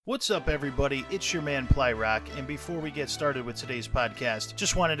What's up, everybody? It's your man Plyrock, and before we get started with today's podcast,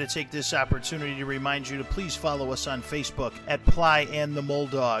 just wanted to take this opportunity to remind you to please follow us on Facebook at Ply and the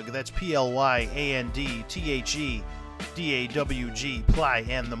Moldog. That's PLYANDTHE DAWG, Ply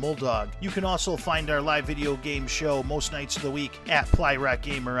and the Moldog. You can also find our live video game show most nights of the week at Plyrock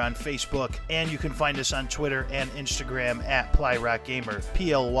Gamer on Facebook, and you can find us on Twitter and Instagram at Plyrock Gamer,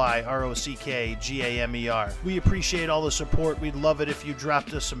 PLYROCKGAMER. We appreciate all the support. We'd love it if you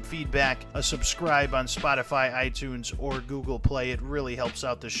dropped us some feedback, a subscribe on Spotify, iTunes, or Google Play. It really helps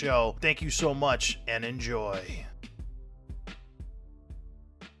out the show. Thank you so much, and enjoy.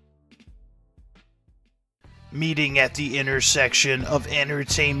 Meeting at the intersection of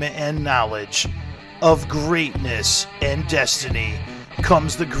entertainment and knowledge, of greatness and destiny,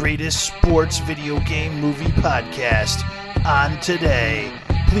 comes the greatest sports video game movie podcast on today.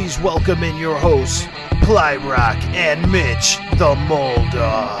 Please welcome in your hosts, Plyrock and Mitch the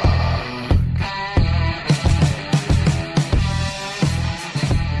Moldog.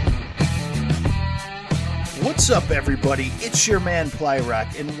 What's up, everybody? It's your man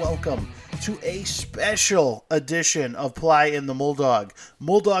Plyrock, and welcome to a special edition of Ply and the Moldog.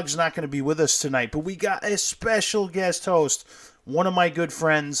 Moldog's not going to be with us tonight, but we got a special guest host, one of my good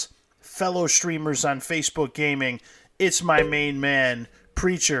friends, fellow streamers on Facebook Gaming. It's my main man,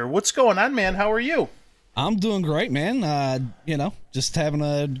 Preacher. What's going on, man? How are you? I'm doing great, man. Just having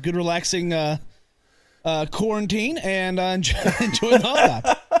a good, relaxing quarantine and enjoying the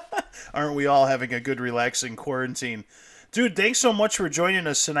holiday. Aren't we all having a good, relaxing quarantine? Dude, thanks so much for joining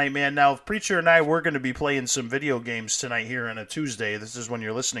us tonight, man. Now, Preacher and I, we're going to be playing some video games tonight here on a Tuesday. This is when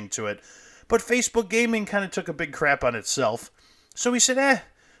you're listening to it. But Facebook Gaming kind of took a big crap on itself. So we said,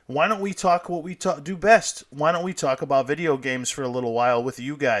 why don't we talk what we do best? Why don't we talk about video games for a little while with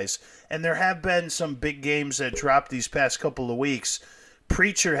you guys? And there have been some big games that dropped these past couple of weeks.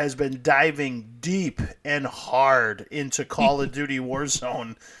 Preacher has been diving deep and hard into Call of Duty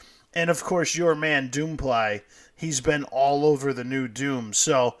Warzone. And, of course, your man, Doomply. He's been all over the new Doom.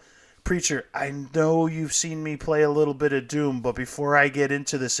 So, Preacher, I know you've seen me play a little bit of Doom, but before I get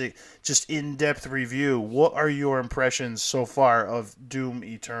into this just in-depth review, what are your impressions so far of Doom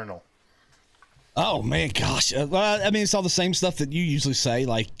Eternal? Oh, man, gosh. It's all the same stuff that you usually say.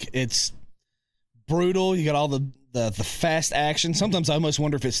 Like, it's brutal. You got all the fast action. Sometimes I almost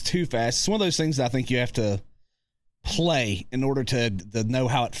wonder if it's too fast. It's one of those things that I think you have to play in order to know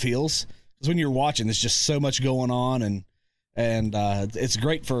how it feels. Because when you're watching, there's just so much going on, and it's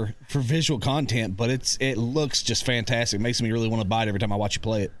great for visual content, but it looks just fantastic. It makes me really want to buy it every time I watch you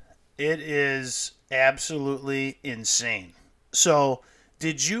play it. It is absolutely insane. So,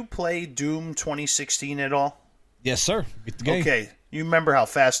 did you play Doom 2016 at all? Yes, sir. Get the game. Okay, you remember how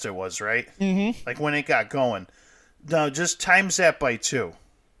fast it was, right? Mm-hmm. Like when it got going. No, just times that by 2.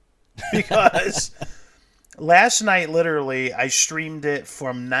 Because last night, literally, I streamed it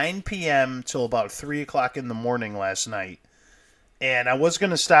from 9 p.m. till about 3 o'clock in the morning last night. And I was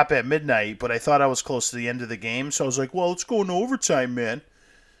going to stop at midnight, but I thought I was close to the end of the game. So I was like, well, let's go into overtime, man.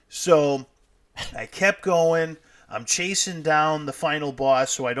 So I kept going. I'm chasing down the final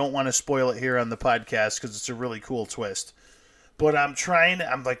boss, so I don't want to spoil it here on the podcast because it's a really cool twist. But I'm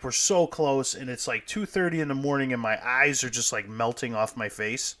like, we're so close, and it's like 2:30 in the morning, and my eyes are just like melting off my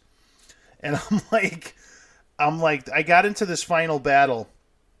face. And I'm like, I got into this final battle,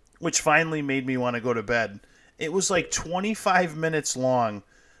 which finally made me want to go to bed. It was like 25 minutes long,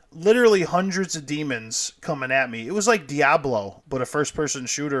 literally hundreds of demons coming at me. It was like Diablo, but a first-person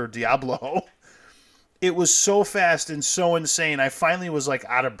shooter Diablo. It was so fast and so insane. I finally was like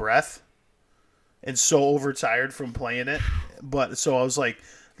out of breath and so overtired from playing it. But so I was like,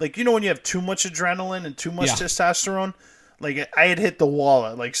 you know when you have too much adrenaline and too much testosterone? Like, I had hit the wall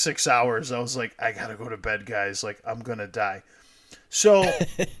at like 6 hours. I was like, I gotta go to bed, guys. Like, I'm gonna die. So,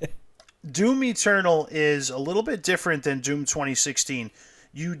 Doom Eternal is a little bit different than Doom 2016.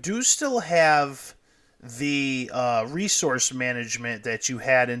 You do still have the resource management that you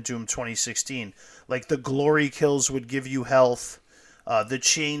had in Doom 2016. Like, the glory kills would give you health. The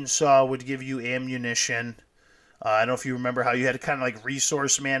chainsaw would give you ammunition. I don't know if you remember how you had to kind of like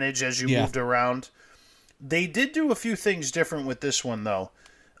resource manage as you moved around. They did do a few things different with this one, though.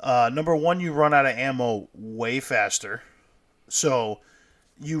 Number one, you run out of ammo way faster. So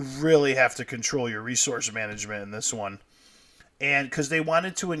you really have to control your resource management in this one. And because they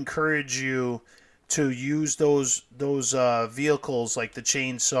wanted to encourage you to use those vehicles like the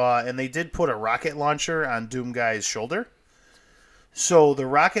chainsaw. And they did put a rocket launcher on Doom Guy's shoulder. So the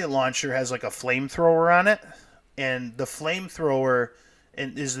rocket launcher has like a flamethrower on it. And the flamethrower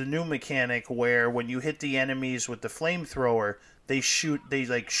is the new mechanic where when you hit the enemies with the flamethrower, they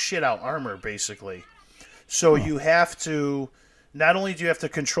like shit out armor basically. So you have to, not only do you have to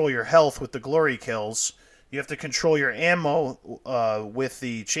control your health with the glory kills, you have to control your ammo with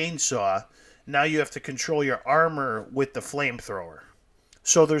the chainsaw. Now you have to control your armor with the flamethrower.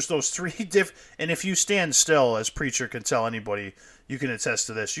 So there's those three and if you stand still, as Preacher can tell anybody, you can attest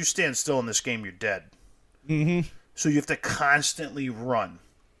to this. You stand still in this game, you're dead. Mm-hmm. So you have to constantly run.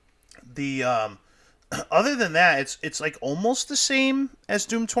 The other than that, it's like almost the same as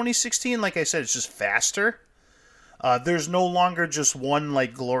Doom 2016. Like I said, it's just faster. There's no longer just one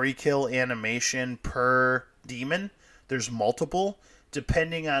like glory kill animation per demon. There's multiple,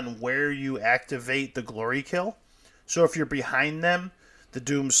 depending on where you activate the glory kill. So if you're behind them, the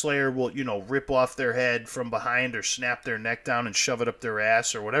Doom Slayer will, rip off their head from behind or snap their neck down and shove it up their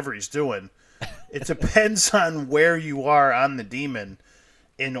ass or whatever he's doing. It depends on where you are on the demon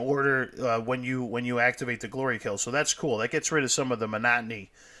in order when you activate the glory kill. So that's cool. That gets rid of some of the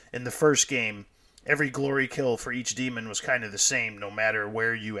monotony. In the first game, every glory kill for each demon was kind of the same no matter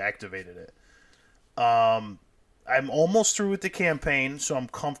where you activated it. I'm almost through with the campaign, so I'm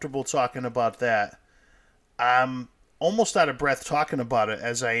comfortable talking about that. I'm almost out of breath talking about it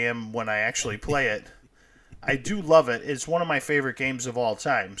as I am when I actually play it. I do love it. It's one of my favorite games of all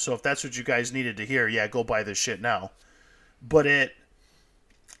time. So if that's what you guys needed to hear, yeah, go buy this shit now. But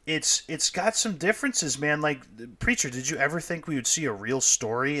it's got some differences, man. Like, Preacher, did you ever think we would see a real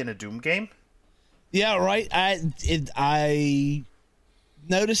story in a Doom game? Yeah, right. I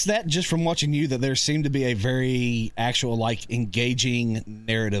noticed that just from watching you, that there seemed to be a very actual, like, engaging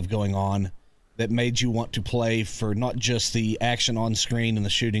narrative going on that made you want to play for not just the action on screen and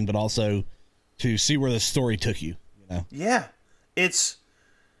the shooting, but also to see where the story took you. Yeah, it's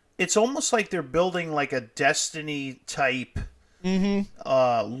almost like they're building like a Destiny type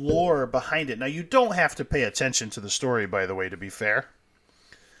lore behind it. Now, you don't have to pay attention to the story, by the way, to be fair.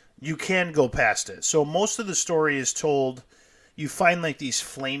 You can go past it. So most of the story is told, you find like these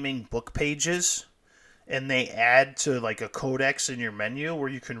flaming book pages, and they add to like a codex in your menu where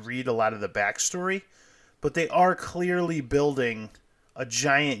you can read a lot of the backstory. But they are clearly building a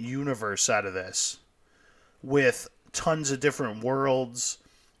giant universe out of this with tons of different worlds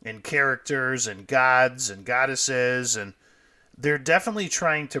and characters and gods and goddesses, and they're definitely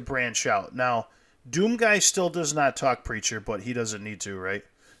trying to branch out. Now, Doom Guy still does not talk, Preacher, but he doesn't need to, right?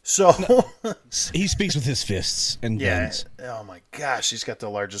 So he speaks with his fists and guns. Oh my gosh, he's got the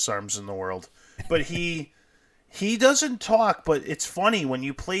largest arms in the world. But he doesn't talk, but it's funny when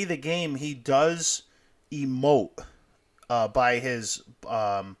you play the game, he does emote by his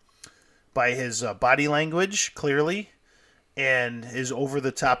body language, clearly, and his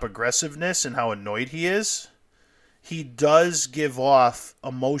over-the-top aggressiveness and how annoyed he is. He does give off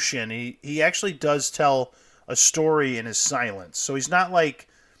emotion. He actually does tell a story in his silence. So he's not like,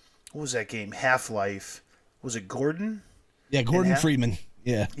 what was that game? Half-Life. Was it Gordon? Yeah, Gordon Freeman.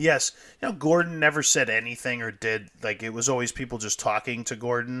 Yeah. Yes. Gordon never said anything or did. Like, it was always people just talking to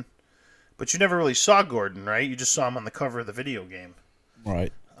Gordon. But you never really saw Gordon, right? You just saw him on the cover of the video game.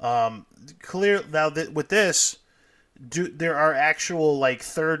 Right. With this, there are actual, like,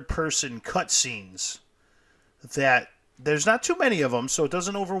 third-person cutscenes that there's not too many of them, so it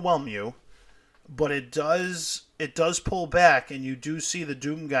doesn't overwhelm you. But it does pull back, and you do see the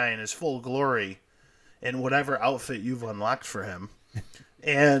Doom Guy in his full glory in whatever outfit you've unlocked for him.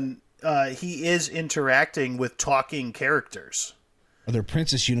 And he is interacting with talking characters. Are there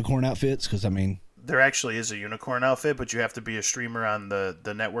Princess Unicorn outfits? Because, I mean... There actually is a unicorn outfit, but you have to be a streamer on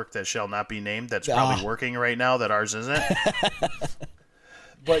the network that shall not be named. That's probably working right now, that ours isn't.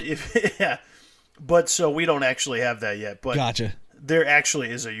 But so we don't actually have that yet. But gotcha. There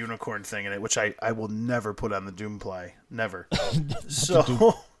actually is a unicorn thing in it, which I will never put on the Doom play. Never.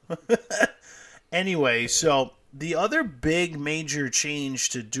 So, anyway, so the other big major change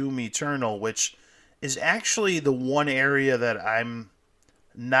to Doom Eternal, which is actually the one area that I'm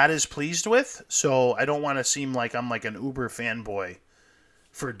not as pleased with, so I don't want to seem like I'm like an uber fanboy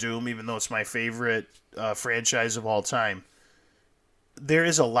for Doom, even though it's my favorite franchise of all time. There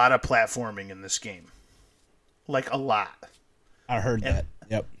is a lot of platforming in this game. Like, a lot. I heard that.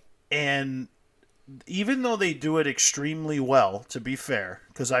 Yep. And even though they do it extremely well, to be fair,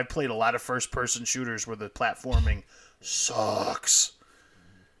 because I've played a lot of first-person shooters where the platforming sucks,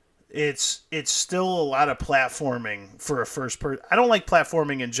 it's still a lot of platforming for a first-person. I don't like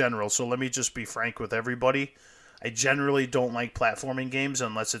platforming in general, so let me just be frank with everybody. I generally don't like platforming games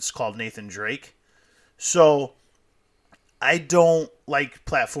unless it's called Nathan Drake. So I don't like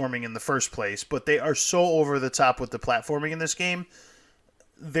platforming in the first place, but they are so over the top with the platforming in this game.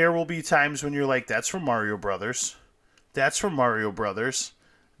 There will be times when you're like, that's from Mario Brothers. That's from Mario Brothers.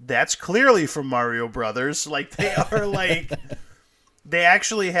 That's clearly from Mario Brothers. Like, they are like... They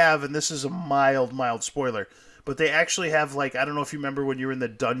actually have, and this is a mild spoiler, but they actually have, like, I don't know if you remember when you were in the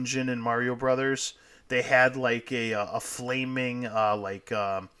dungeon in Mario Brothers, they had, like, a flaming,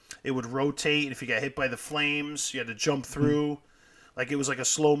 it would rotate, and if you got hit by the flames, you had to jump through. Like, it was like a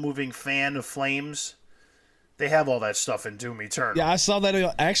slow-moving fan of flames. They have all that stuff in Doom Eternal. Yeah, I saw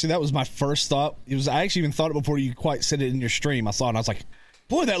that. Actually, that was my first thought. I actually even thought it before you quite said it in your stream. I saw it, and I was like,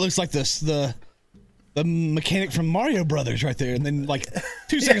 boy, that looks like the mechanic from Mario Brothers right there. And then, like,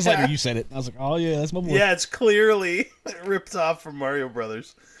 2 seconds later, you said it. I was like, oh, yeah, that's my boy. Yeah, it's clearly ripped off from Mario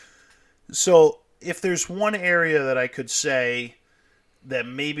Brothers. So, if there's one area that I could say that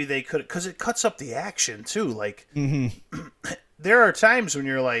maybe they could... Because it cuts up the action, too. Like, there are times when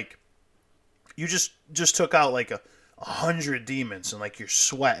you're like... You just took out, like, 100 demons, and, like, you're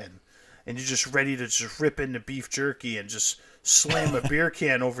sweating. And you're just ready to just rip into beef jerky and just slam a beer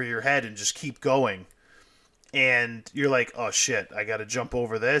can over your head and just keep going. And you're like, oh shit, I gotta jump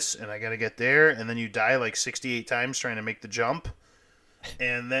over this and I gotta get there, and then you die like 68 times trying to make the jump.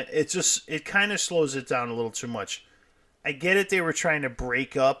 And then it kind of slows it down a little too much. I get it, they were trying to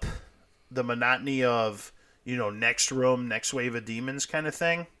break up the monotony of, next room, next wave of demons kind of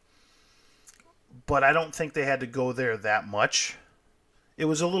thing. But I don't think they had to go there that much. It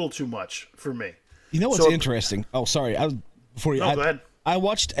was a little too much for me. You know what's interesting? Oh, sorry. Go ahead. I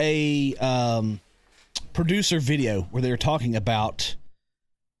watched a producer video where they were talking about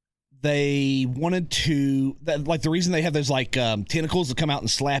they wanted to, like, the reason they have those, like, tentacles that come out and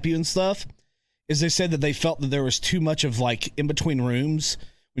slap you and stuff is they said that they felt that there was too much of, like, in between rooms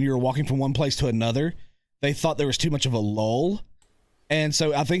when you were walking from one place to another. They thought there was too much of a lull. And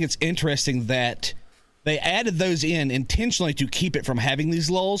so I think it's interesting that they added those in intentionally to keep it from having these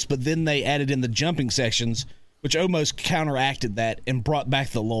lulls, but then they added in the jumping sections, which almost counteracted that and brought back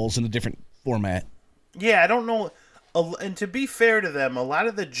the lulls in a different format. Yeah, I don't know. And to be fair to them, a lot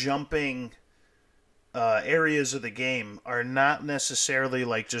of the jumping areas of the game are not necessarily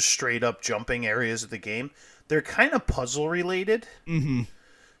like just straight up jumping areas of the game. They're kind of puzzle related. Mm-hmm.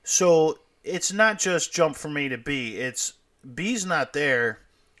 So it's not just jump from A to B. It's B's not there.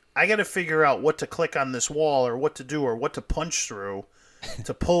 I got to figure out what to click on this wall or what to do or what to punch through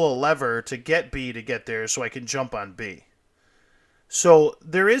to pull a lever to get B to get there so I can jump on B. So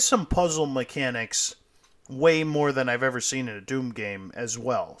there is some puzzle mechanics, way more than I've ever seen in a Doom game as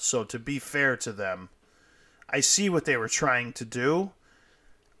well. So to be fair to them, I see what they were trying to do.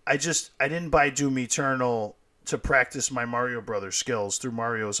 I didn't buy Doom Eternal to practice my Mario Brothers skills through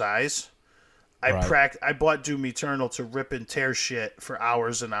Mario's eyes. I bought Doom Eternal to rip and tear shit for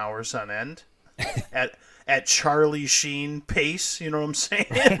hours and hours on end at Charlie Sheen pace, you know what I'm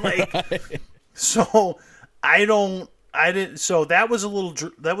saying? Like, so so that was a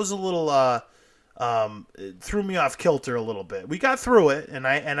little it threw me off kilter a little bit. We got through it, and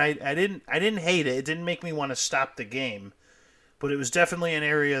I didn't hate it. It didn't make me want to stop the game, but it was definitely an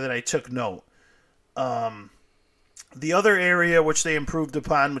area that I took note. The other area which they improved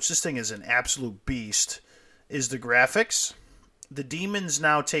upon, which this thing is an absolute beast, is the graphics. The demons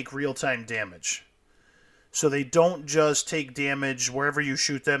now take real-time damage. So they don't just take damage wherever you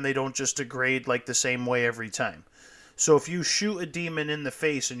shoot them. They don't just degrade like the same way every time. So if you shoot a demon in the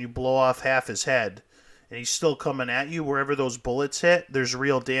face and you blow off half his head, and he's still coming at you, wherever those bullets hit, there's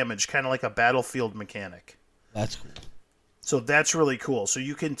real damage, kind of like a Battlefield mechanic. That's cool. So that's really cool. So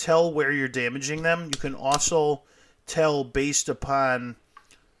you can tell where you're damaging them. You can also tell based upon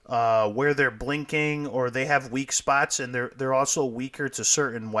where they're blinking, or they have weak spots, and they're also weaker to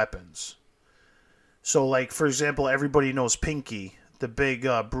certain weapons. So, like, for example, everybody knows Pinky, the big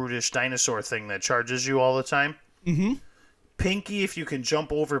brutish dinosaur thing that charges you all the time. Mm-hmm. Pinky, if you can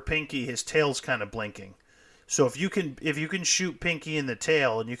jump over Pinky, his tail's kind of blinking. So if you can shoot Pinky in the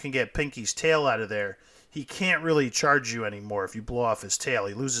tail and you can get Pinky's tail out of there, he can't really charge you anymore if you blow off his tail.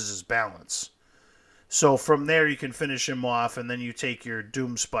 He loses his balance. So from there you can finish him off, and then you take your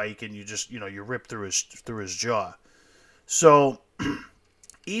Doom Spike and you just, you rip through his jaw. So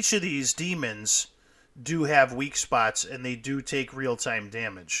each of these demons do have weak spots, and they do take real-time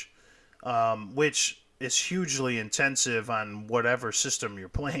damage, which is hugely intensive on whatever system you're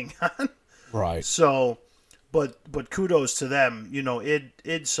playing on. Right. So, but kudos to them.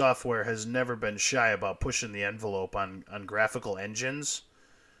 id Software has never been shy about pushing the envelope on graphical engines.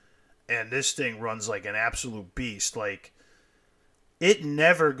 And this thing runs like an absolute beast. Like, it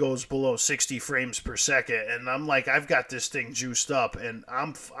never goes below 60 frames per second. And I'm like, I've got this thing juiced up, and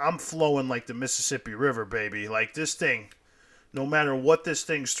I'm flowing like the Mississippi River, baby. Like, this thing, no matter what this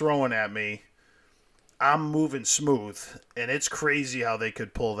thing's throwing at me, I'm moving smooth, and it's crazy how they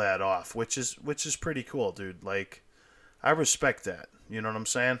could pull that off, which is pretty cool, dude. Like, I respect that. You know what I'm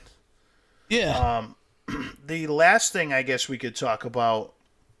saying? Yeah. The last thing I guess we could talk about,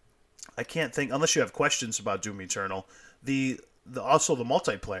 I can't think unless you have questions about Doom Eternal. Also the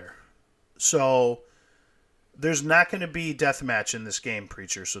multiplayer. So there's not going to be deathmatch in this game,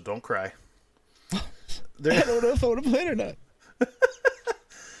 Preacher. So don't cry. I don't know if I want to play it or not.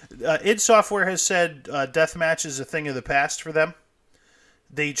 id Software has said deathmatch is a thing of the past for them.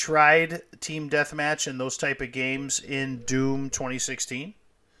 They tried team deathmatch and those type of games in Doom 2016.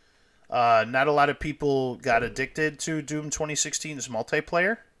 Not a lot of people got addicted to Doom 2016's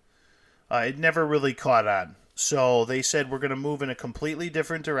multiplayer. It never really caught on. So they said we're going to move in a completely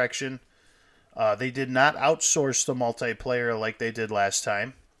different direction. They did not outsource the multiplayer like they did last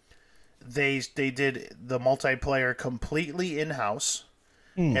time. They did the multiplayer completely in-house.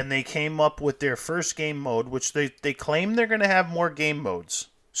 And they came up with their first game mode, which they claim they're going to have more game modes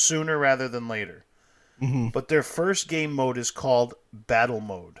sooner rather than later. Mm-hmm. But their first game mode is called Battle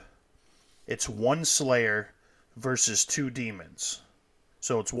Mode. It's one Slayer versus 2 demons.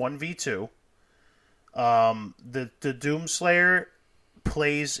 So it's 1v2. The Doom Slayer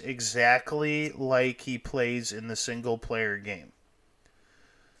plays exactly like he plays in the single player game.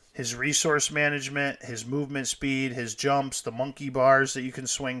 His resource management, his movement speed, his jumps, the monkey bars that you can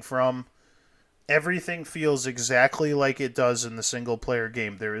swing from, everything feels exactly like it does in the single player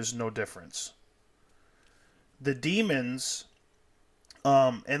game. There is no difference. The demons,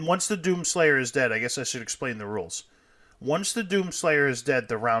 and once the Doom Slayer is dead, I guess I should explain the rules. Once the Doom Slayer is dead,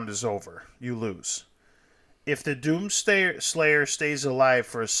 the round is over. You lose. If the Doom Slayer stays alive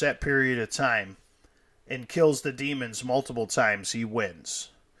for a set period of time and kills the demons multiple times, he wins.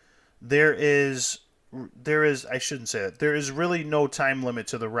 There is I shouldn't say that. There is really no time limit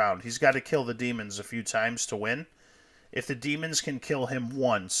to the round. He's got to kill the demons a few times to win. If the demons can kill him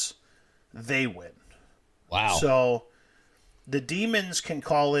once, they win. Wow. So the demons can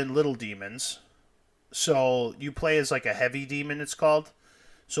call in little demons. So you play as like a heavy demon, it's called.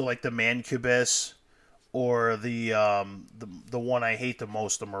 So like the Mancubus or the one I hate the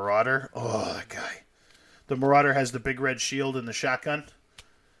most, the Marauder. Oh, that guy. The Marauder has the big red shield and the shotgun.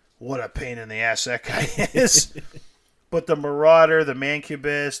 What a pain in the ass that guy is. But the Marauder, the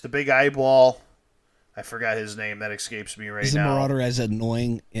Mancubus, the big eyeball, I forgot his name. That escapes me right now. Is the Marauder as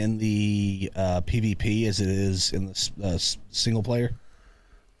annoying in the PvP as it is in the single player?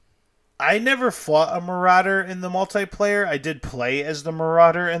 I never fought a Marauder in the multiplayer. I did play as the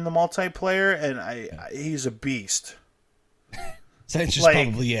Marauder in the multiplayer, and he's a beast. So it's just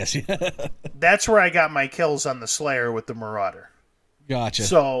probably yes. That's where I got my kills on the Slayer with the Marauder. Gotcha.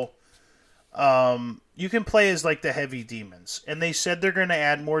 So, you can play as like the heavy demons, and they said they're going to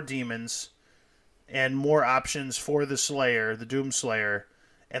add more demons and more options for the Slayer, the Doom Slayer,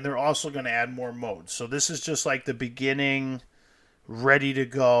 and they're also going to add more modes. So this is just like the beginning, ready to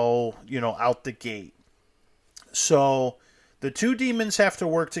go, out the gate. So the 2 demons have to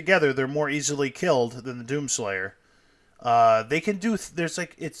work together. They're more easily killed than the Doom Slayer. They can do.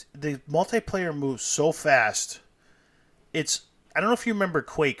 The multiplayer moves so fast. I don't know if you remember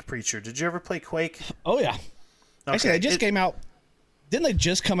Quake, Preacher. Did you ever play Quake? Oh, yeah. Okay. Actually, they just came out. Didn't they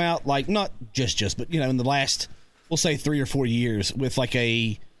just come out, like, not just, but, in the last, we'll say 3 or 4 years with, like,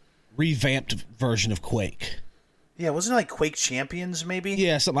 a revamped version of Quake? Yeah, wasn't it like Quake Champions, maybe?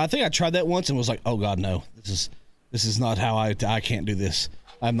 Yeah, something. I think I tried that once and was like, oh, God, no. This is not how I can't do this.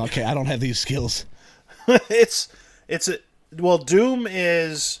 I don't have these skills. Doom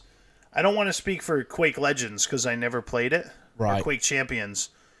is, I don't want to speak for Quake Legends because I never played it. Right. Or Quake Champions.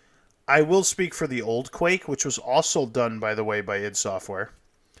 I will speak for the old Quake, which was also done, by the way, by id Software.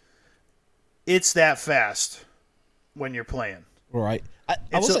 It's that fast when you're playing. Right. I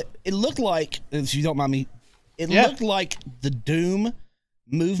will say, it looked like, if you don't mind me, looked like the Doom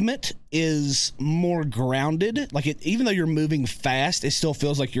movement is more grounded. Like, even though you're moving fast, it still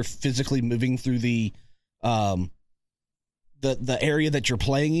feels like you're physically moving through the area that you're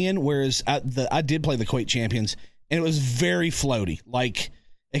playing in. Whereas I did play the Quake Champions, and it was very floaty. Like,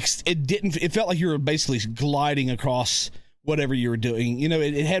 it felt like you were basically gliding across whatever you were doing.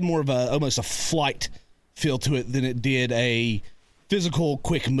 It had more of almost a flight feel to it than it did a physical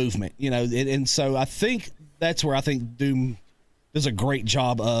quick movement, and so I think that's where I think Doom does a great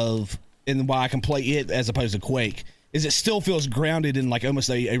job of, and why I can play it as opposed to Quake, is it still feels grounded in like almost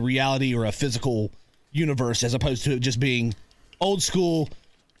a reality or a physical universe as opposed to it just being old school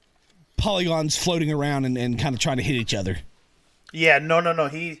polygons floating around and kind of trying to hit each other. Yeah, no.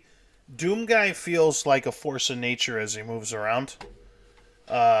 Doom guy feels like a force of nature as he moves around.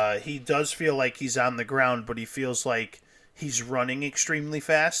 He does feel like he's on the ground, but he feels like he's running extremely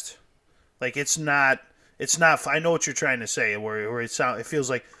fast. Like it's not. I know what you're trying to say. Where it feels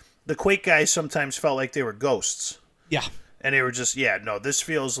like the Quake guys sometimes felt like they were ghosts. Yeah. And they were just no. This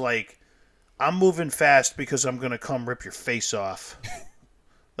feels like I'm moving fast because I'm gonna come rip your face off.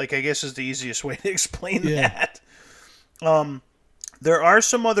 Like I guess is the easiest way to explain that. There are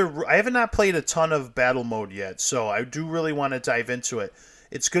some other. I have not played a ton of battle mode yet, so I do really want to dive into it.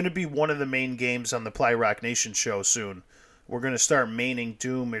 It's going to be one of the main games on the Ply Rock Nation show soon. We're going to start maining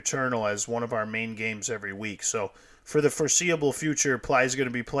Doom Eternal as one of our main games every week. So for the foreseeable future, Ply's going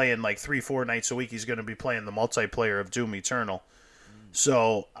to be playing like 3-4 nights a week. He's going to be playing the multiplayer of Doom Eternal.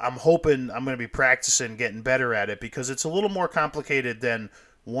 So I'm hoping I'm going to be practicing getting better at it because it's a little more complicated than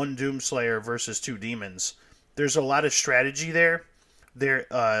one Doomslayer versus two demons. There's a lot of strategy there.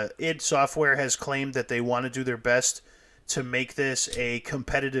 id Software has claimed that they want to do their best to make this a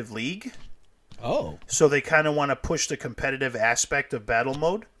competitive league. Oh. So they kind of want to push the competitive aspect of battle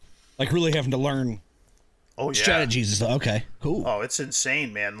mode. Like really having to learn strategies and stuff. Okay, cool. Oh, it's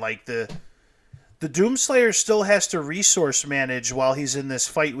insane, man. Like the Doomslayer still has to resource manage while he's in this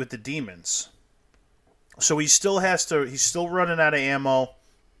fight with the demons. So he's still running out of ammo.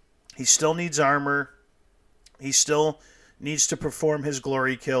 He still needs armor. He still needs to perform his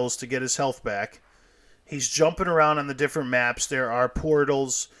glory kills to get his health back. He's jumping around on the different maps. There are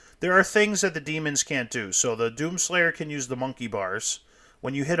portals. There are things that the demons can't do. So the Doomslayer can use the monkey bars.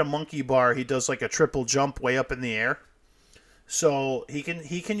 When you hit a monkey bar, he does like a triple jump way up in the air. So he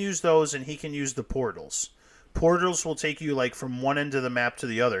can use those, and he can use the portals. Portals will take you like from one end of the map to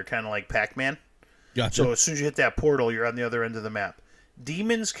the other, kind of like Pac-Man. Gotcha. So as soon as you hit that portal, you're on the other end of the map.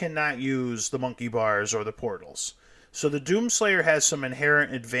 Demons cannot use the monkey bars or the portals. So the Doomslayer has some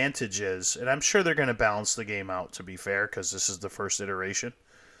inherent advantages, and I'm sure they're going to balance the game out, to be fair, because this is the first iteration.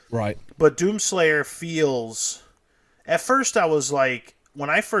 Right. But Doomslayer feels... At first, I was like... When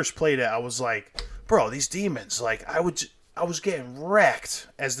I first played it, I was like, bro, these demons, like, I was getting wrecked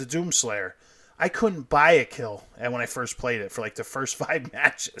as the Doomslayer. I couldn't buy a kill when I first played it for, like, the first 5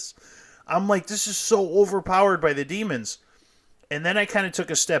 matches. I'm like, this is so overpowered by the demons. And then I kind of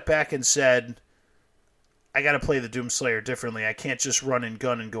took a step back and said... I got to play the Doomslayer differently. I can't just run and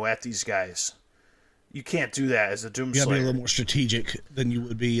gun and go at these guys. You can't do that as a Doomslayer. You got to be a little more strategic than you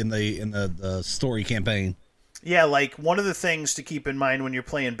would be in the story campaign. Yeah, like one of the things to keep in mind when you're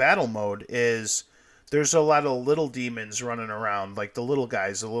playing battle mode is there's a lot of little demons running around, like the little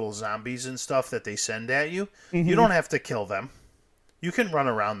guys, the little zombies and stuff that they send at you. Mm-hmm. You don't have to kill them. You can run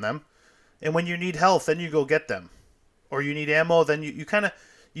around them. And when you need health, then you go get them. Or you need ammo, then you kind of...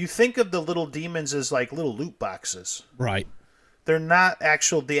 You think of the little demons as like little loot boxes. Right. They're not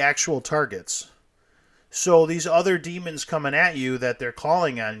the actual targets. So these other demons coming at you that they're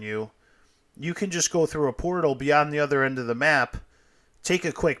calling on you, you can just go through a portal beyond the other end of the map, take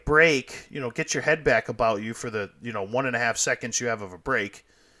a quick break, get your head back about you for the, 1.5 seconds you have of a break,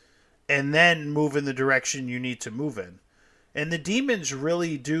 and then move in the direction you need to move in. And the demons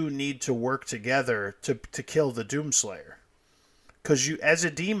really do need to work together to kill the Doomslayer. Because you, as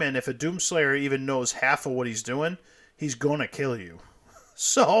a demon, if a Doomslayer even knows half of what he's doing, he's going to kill you.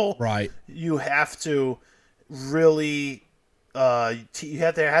 So right. You have to really...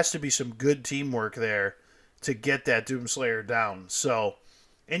 there has to be some good teamwork there to get that Doomslayer down. So,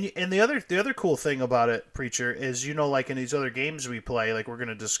 and the other cool thing about it, Preacher, is like in these other games we play, like we're going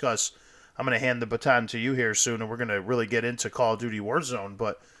to discuss. I'm going to hand the baton to you here soon, and we're going to really get into Call of Duty Warzone.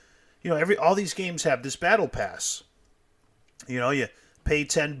 But all these games have this battle pass. You pay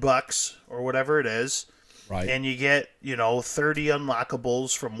 $10 or whatever it is, right? And you get 30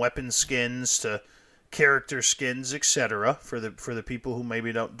 unlockables from weapon skins to character skins, etc. For the people who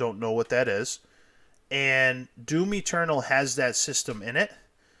maybe don't know what that is. And Doom Eternal has that system in it,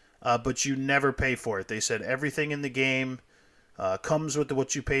 but you never pay for it. They said everything in the game comes with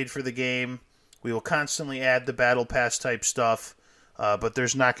what you paid for the game. We will constantly add the battle pass type stuff, but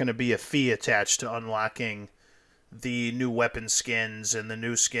there's not going to be a fee attached to unlocking the new weapon skins and the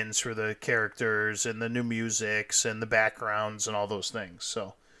new skins for the characters and the new musics and the backgrounds and all those things.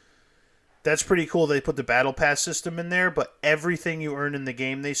 So that's pretty cool. They put the battle pass system in there, but everything you earn in the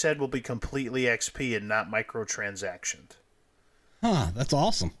game, they said, will be completely XP and not microtransactioned. Huh, that's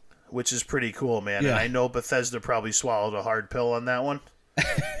awesome. Which is pretty cool, man. Yeah. And I know Bethesda probably swallowed a hard pill on that one.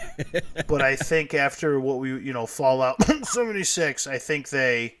 But I think after what we, Fallout 76, I think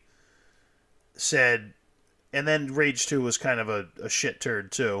they said... And then Rage 2 was kind of a shit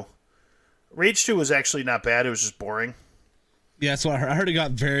turd, too. Rage 2 was actually not bad. It was just boring. Yeah, that's what I heard. It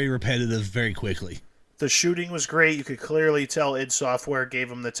got very repetitive very quickly. The shooting was great. You could clearly tell id Software gave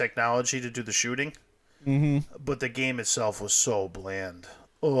them the technology to do the shooting. Mm-hmm. But the game itself was so bland.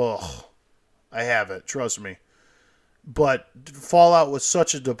 Ugh. I have it. Trust me. But Fallout was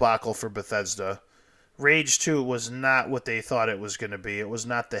such a debacle for Bethesda. Rage 2 was not what they thought it was going to be. It was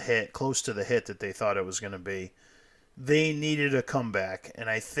not the hit, close to the hit that they thought it was going to be. They needed a comeback, and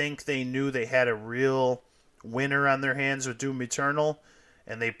I think they knew they had a real winner on their hands with Doom Eternal,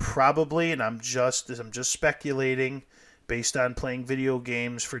 and they probably, and I'm just speculating based on playing video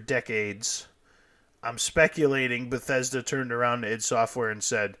games for decades, I'm speculating Bethesda turned around to id Software and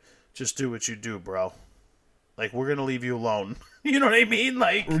said, just do what you do, bro. Like, we're going to leave you alone. You know what I mean?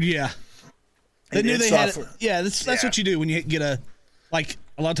 Like, yeah. They knew they had it. Yeah, that's what you do when you get a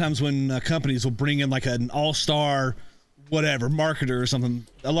lot of times when companies will bring in like an all-star whatever marketer or something,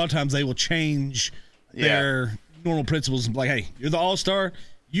 a lot of times they will change their normal principles and be like, hey, you're the all-star,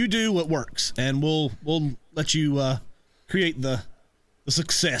 you do what works, and we'll let you create the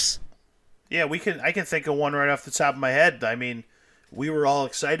success. Yeah, I can think of one right off the top of my head. I mean, we were all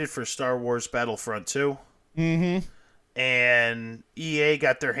excited for Star Wars Battlefront 2. Mm-hmm. And EA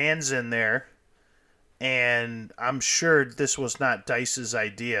got their hands in there. And I'm sure this was not DICE's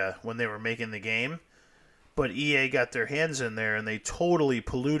idea when they were making the game. But EA got their hands in there and they totally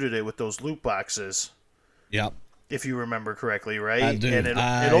polluted it with those loot boxes. Yep. If you remember correctly, right? I do. And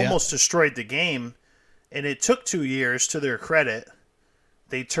it almost destroyed the game. And it took 2 years, to their credit.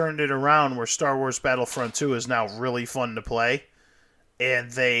 They turned it around where Star Wars Battlefront 2 is now really fun to play. And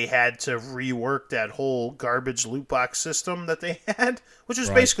they had to rework that whole garbage loot box system that they had, which was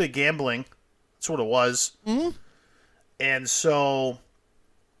basically gambling. That's what it was. Mm-hmm. And so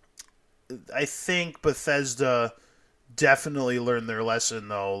I think Bethesda definitely learned their lesson,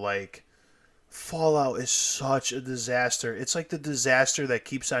 though. Like, Fallout is such a disaster. It's like the disaster that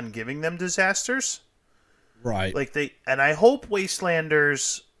keeps on giving them disasters. Right. And I hope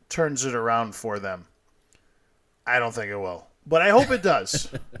Wastelanders turns it around for them. I don't think it will, but I hope it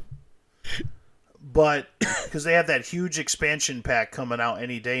does. But because they have that huge expansion pack coming out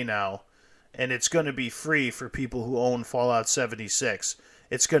any day now, and it's going to be free for people who own Fallout 76.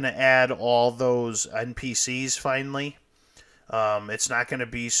 It's going to add all those NPCs finally. It's not going to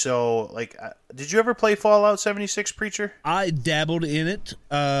be so like. Did you ever play Fallout 76, Preacher? I dabbled in it.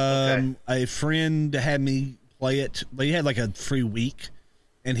 Okay. A friend had me play it, but he had like a free week,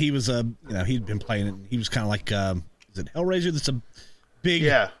 and he was he'd been playing it. And he was kind of like, is it Hellraiser? That's a big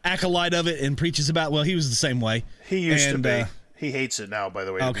acolyte of it and preaches about. Well, he was the same way. He used to be. He hates it now, by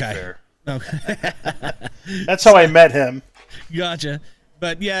the way. To be fair. Okay. That's how I met him. Gotcha.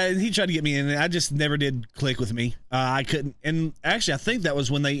 But yeah, he tried to get me in, and I just never did click with me. I couldn't. And actually, I think that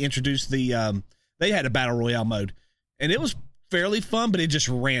was when they introduced the. They had a battle royale mode, and it was fairly fun, but it just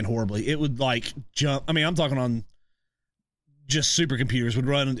ran horribly. It would like jump. I mean, I'm talking on just supercomputers would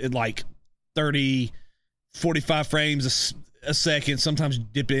run at like 30, 45 frames a second. Sometimes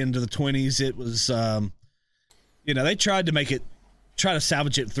dip into the 20s. It was, they tried to try to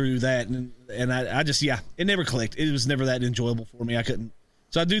salvage it through that, and I just it never clicked. It was never that enjoyable for me. I couldn't.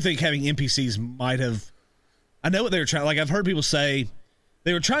 So I do think having NPCs might have. I know what they were trying. Like I've heard people say,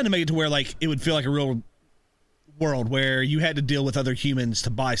 they were trying to make it to where like it would feel like a real world where you had to deal with other humans to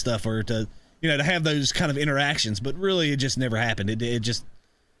buy stuff or to to have those kind of interactions. But really, it just never happened. It just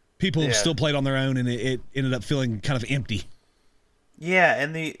people still played on their own, and it ended up feeling kind of empty. Yeah,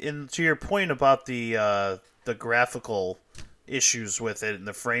 and to your point about the graphical issues with it and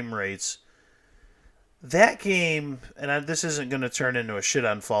the frame rates. That game, and this isn't going to turn into a shit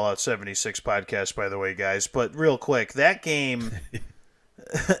on Fallout 76 podcast, by the way, guys, but real quick, that game,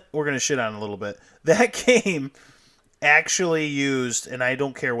 we're going to shit on a little bit. That game actually used, and I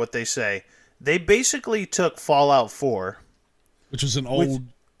don't care what they say, they basically took Fallout 4. Which was an old,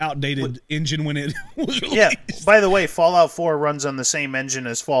 outdated engine when it was released. Yeah, by the way, Fallout 4 runs on the same engine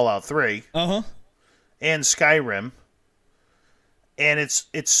as Fallout 3. Uh-huh. And Skyrim. And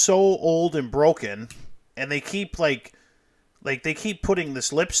it's so old and broken, and they keep they keep putting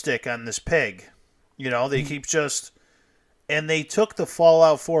this lipstick on this pig. They keep and they took the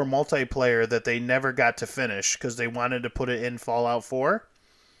Fallout 4 multiplayer that they never got to finish because they wanted to put it in Fallout 4,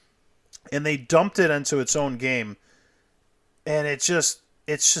 and they dumped it into its own game, and it's just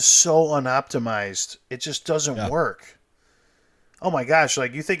so unoptimized. It just doesn't work. Oh my gosh,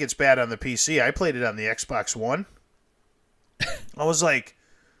 like you think it's bad on the PC. I played it on the Xbox One. I was like,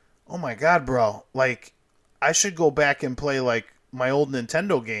 oh my god, bro. Like, I should go back and play, like, my old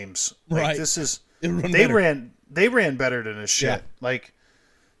Nintendo games. Like, right. This is... They ran better than this shit. Yeah. Like,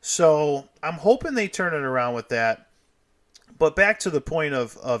 so, I'm hoping they turn it around with that. But back to the point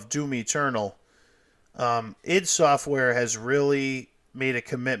of Doom Eternal. id Software has really made a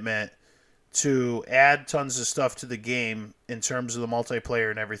commitment to add tons of stuff to the game in terms of the multiplayer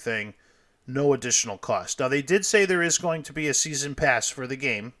and everything, no additional cost. Now, they did say there is going to be a season pass for the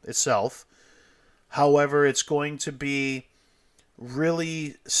game itself. However, it's going to be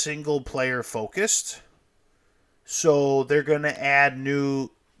really single-player focused. So they're going to add new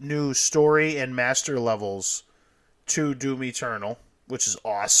story and master levels to Doom Eternal, which is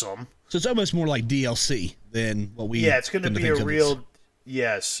awesome. So it's almost more like DLC than what we. Yeah, it's going to be a real.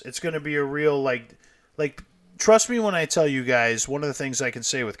 Yes, it's going to be a real like. Trust me when I tell you guys. One of the things I can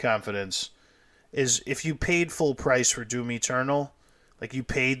say with confidence is if you paid full price for Doom Eternal, like you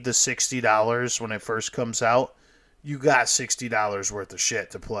paid the $60 when it first comes out, you got $60 worth of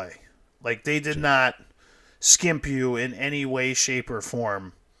shit to play. Like they did not skimp you in any way, shape, or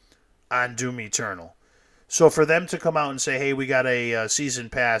form on Doom Eternal. So for them to come out and say, hey, we got a season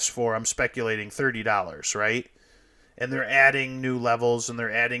pass for, I'm speculating, $30, right? And they're adding new levels and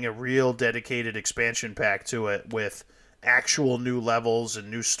they're adding a real dedicated expansion pack to it with actual new levels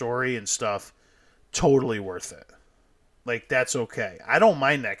and new story and stuff, totally worth it. Like, that's okay. I don't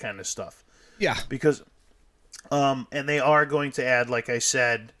mind that kind of stuff. Yeah. Because, and they are going to add, like I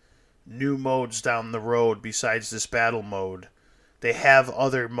said, new modes down the road besides this battle mode. They have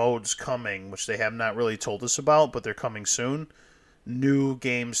other modes coming, which they have not really told us about, but they're coming soon. New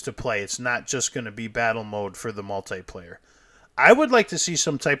games to play. It's not just going to be battle mode for the multiplayer. I would like to see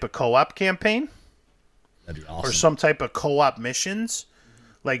some type of co-op campaign. That'd be awesome. Or some type of co-op missions.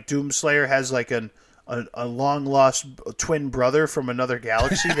 Like Doomslayer has like a long-lost twin brother from another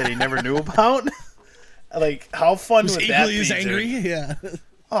galaxy that he never knew about. Like, how fun would that be? Equally as angry, yeah.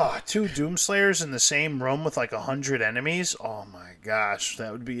 Oh, 2 Doomslayers in the same room with like 100 enemies? Oh my gosh,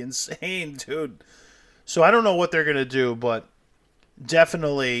 that would be insane, dude. So I don't know what they're going to do, but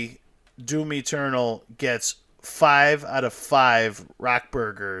definitely Doom Eternal gets 5 out of 5 rock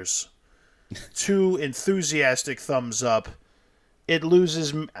burgers, 2 enthusiastic thumbs up. It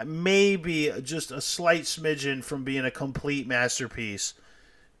loses maybe just a slight smidgen from being a complete masterpiece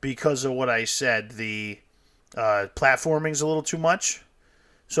because of what I said. The platforming's a little too much.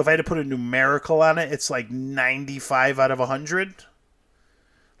 So if I had to put a numerical on it, it's like 95 out of 100.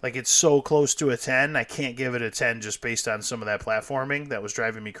 Like, it's so close to a 10. I can't give it a 10 just based on some of that platforming. That was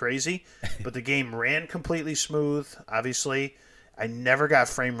driving me crazy. But the game ran completely smooth, obviously. I never got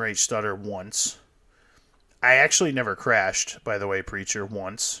frame rate stutter once. I actually never crashed, by the way, Preacher,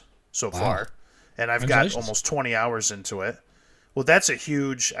 once so far. And I've got almost 20 hours into it. Well, that's a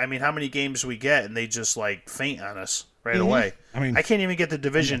huge... I mean, how many games we get and they just, like, faint on us right away? I mean, I can't even get the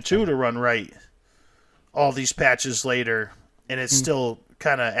Division 2 to run right all these patches later, and it still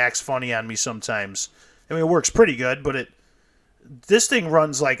kind of acts funny on me sometimes. I mean, it works pretty good, but this thing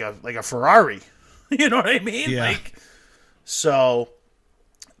runs like a Ferrari. You know what I mean? Yeah. Like, so...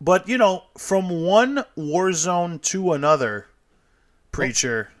 But, you know, from one Warzone to another,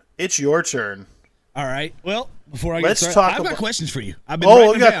 Preacher, it's your turn. All right. Well, before I get started, I've got questions for you. We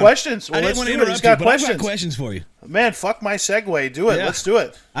got questions. Well, let's do it. He's got questions. I've got questions for you. Man, fuck my segue. Do it. Yeah. Let's do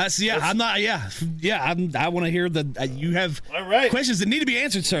it. I'm not. Yeah. I want to hear you have questions that need to be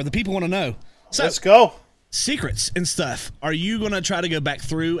answered, sir. The people want to know. So, let's go. Secrets and stuff. Are you going to try to go back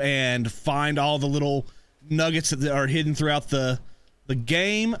through and find all the little nuggets that are hidden throughout the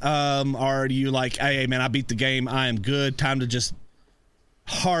game? Or are you like, hey, man, I beat the game. I am good. Time to just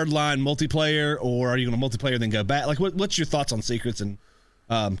hardline multiplayer, or are you going to multiplayer then go back? Like, what's your thoughts on secrets? And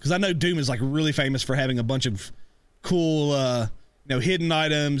because I know Doom is like really famous for having a bunch of cool, hidden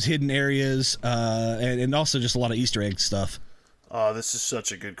items, hidden areas, and also just a lot of Easter egg stuff. Oh, this is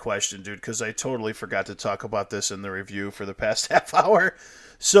such a good question, dude, because I totally forgot to talk about this in the review for the past half hour.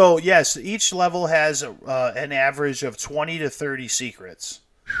 So, yes, each level has an average of 20 to 30 secrets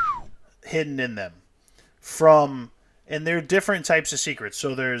hidden in them. And there are different types of secrets.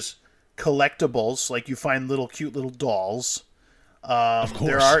 So there's collectibles, like you find cute little dolls. Of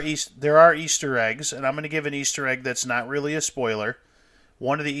course. There are Easter eggs, and I'm going to give an Easter egg that's not really a spoiler.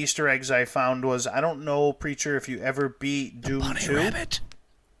 One of the Easter eggs I found was, I don't know, Preacher, if you ever beat Doom 2. The bunny rabbit.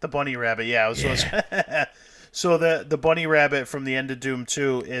 The bunny rabbit, yeah. So the bunny rabbit from the end of Doom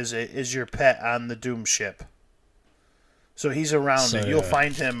 2 is your pet on the Doom ship. So he's around it. You'll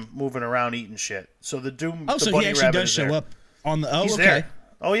find him moving around eating shit. So the Doom. Oh, the so bunny he actually does show up on the. Oh, he's okay. There.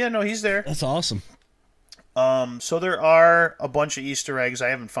 Oh yeah, no, he's there. That's awesome. So there are a bunch of Easter eggs. I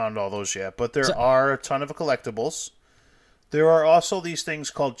haven't found all those yet, but there are a ton of collectibles. There are also these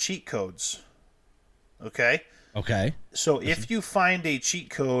things called cheat codes. Okay. Okay. So if you find a cheat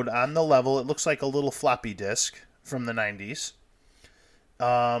code on the level, it looks like a little floppy disk from the 90s.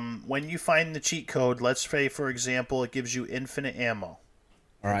 When you find the cheat code, let's say, for example, it gives you infinite ammo.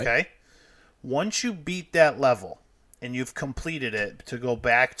 All right. Okay? Once you beat that level and you've completed it to go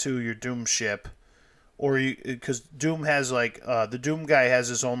back to your Doom ship, or you, because Doom has like, the Doom guy has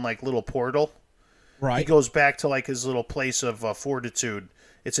his own like little portal. Right. He goes back to like his little place of fortitude.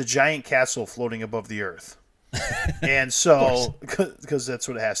 It's a giant castle floating above the earth. And so, because that's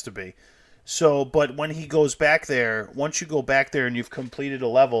what it has to be. So, but when he goes back there, once you go back there and you've completed a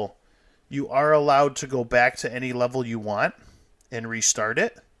level, you are allowed to go back to any level you want and restart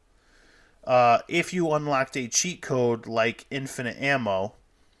it. If you unlocked a cheat code like infinite ammo,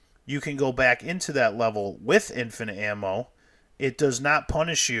 you can go back into that level with infinite ammo. It does not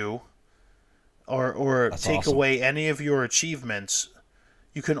punish you or That's take awesome. away any of your achievements.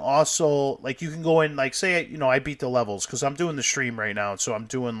 You can also, like, you can go in, like, say, I beat the levels, because I'm doing the stream right now, so I'm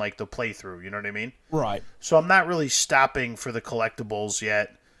doing, like, the playthrough, you know what I mean? Right. So I'm not really stopping for the collectibles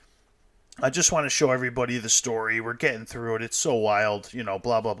yet. I just want to show everybody the story. We're getting through it. It's so wild,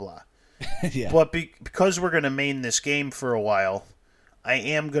 blah, blah, blah. Yeah. But because we're going to main this game for a while, I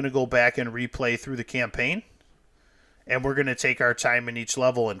am going to go back and replay through the campaign, and we're going to take our time in each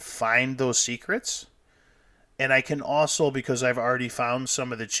level and find those secrets. And I can also, because I've already found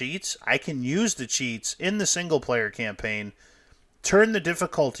some of the cheats, I can use the cheats in the single-player campaign, turn the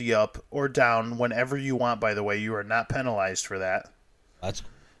difficulty up or down whenever you want, by the way. You are not penalized for that. That's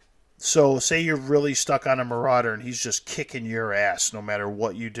So, say you're really stuck on a Marauder and he's just kicking your ass no matter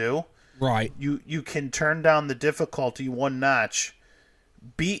what you do. right. You can turn down the difficulty one notch,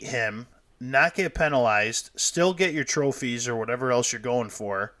 beat him, not get penalized, still get your trophies or whatever else you're going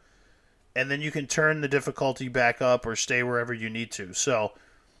for, and then you can turn the difficulty back up or stay wherever you need to. So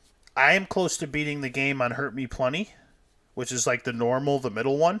I am close to beating the game on Hurt Me Plenty, which is like the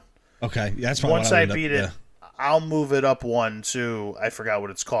middle one. Okay. Yeah, that's probably Once what I would beat end it, up- I'll move it up one to, I forgot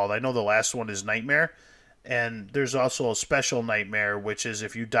what it's called. I know the last one is Nightmare, and there's also a special Nightmare, which is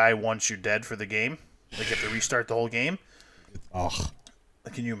if you die once, you're dead for the game. Like you have to restart the whole game. Yeah. Oh,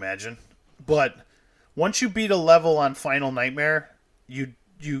 Can you imagine? But once you beat a level on Final Nightmare, you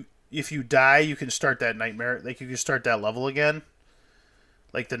if you die, you can start that nightmare. Like you can start that level again,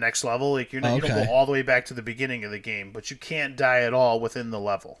 like the next level. Like you don't Okay. go all the way back to the beginning of the game, but you can't die at all within the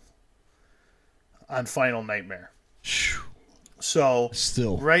level on Final Nightmare. phew. So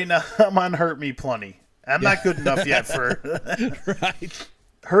Still. right now I'm on Hurt Me Plenty. I'm not good enough yet for Right.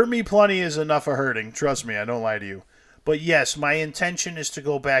 Hurt Me Plenty is enough of hurting. Trust me, I don't lie to you. But yes, my intention is to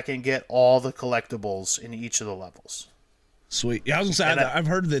go back and get all the collectibles in each of the levels. Sweet. Yeah, I was gonna say And I've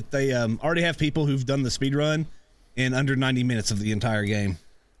heard that they already have people who've done the speed run in under 90 minutes of the entire game.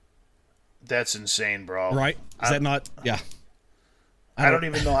 That's insane, bro. Right? Is that not? Yeah. I don't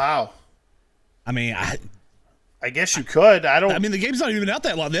even know how. I mean, I guess you could. I mean, the game's not even out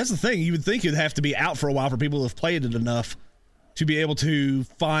that long. That's the thing. You would think it'd have to be out for a while for people who have played it enough to be able to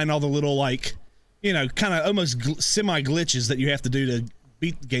find all the little, like, kind of almost semi glitches that you have to do to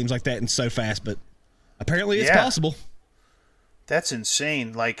beat games like that and so fast. But apparently, it's possible. That's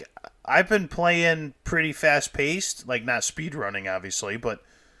insane. Like, I've been playing pretty fast paced, like not speed running, obviously, but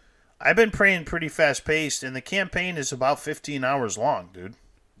I've been playing pretty fast paced, and the campaign is about 15 hours long, dude.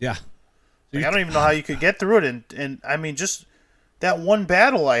 Yeah. Like, I don't even know how you could get through it. And I mean, just that one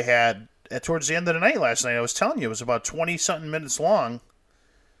battle I had towards the end of the night last night, I was telling you, it was about 20-something minutes long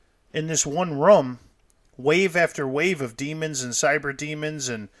in this one room, wave after wave of demons and cyber demons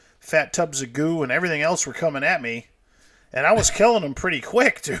and fat tubs of goo and everything else were coming at me. And I was killing them pretty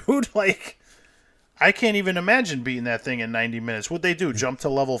quick, dude. Like, I can't even imagine beating that thing in 90 minutes. What'd they do? Jump to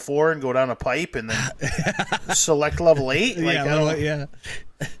level 4 and go down a pipe and then select level 8? Like, Yeah.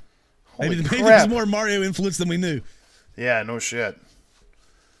 Holy Maybe crap. there's more Mario influence than we knew. Yeah, no shit.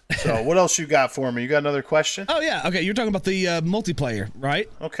 So, what else you got for me? You got another question? Oh, yeah. Okay, you're talking about the multiplayer, right?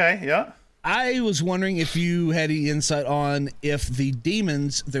 Okay, yeah. I was wondering if you had any insight on if the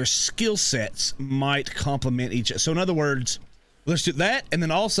demons, their skill sets might complement each other. So, in other words, let's do that, and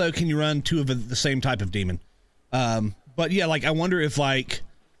then also, can you run two of the same type of demon? But yeah, like I wonder if like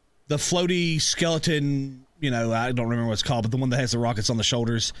the floaty skeleton, I don't remember what it's called, but the one that has the rockets on the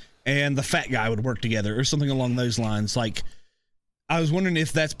shoulders, and the fat guy would work together, or something along those lines. Like, I was wondering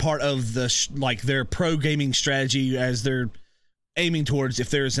if that's part of the their pro gaming strategy as they're aiming towards, if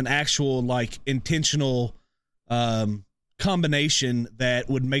there's an actual like intentional combination that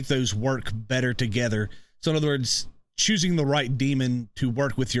would make those work better together. So in other words, choosing the right demon to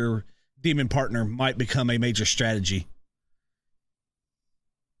work with your demon partner might become a major strategy.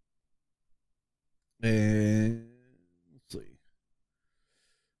 And let's see.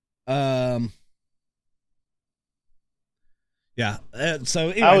 Yeah. So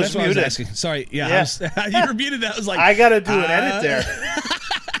anyway, I was that's what muted. I was asking. Sorry. Yeah. You were muted. I was like, I got to do an edit there.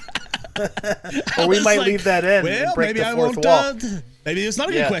 Or we might leave that in and break the fourth wall. Maybe it's not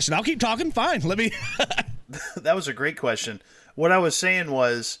a good question. I'll keep talking. Fine. Let me. That was a great question. What I was saying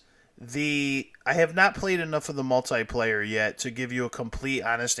was I have not played enough of the multiplayer yet to give you a complete,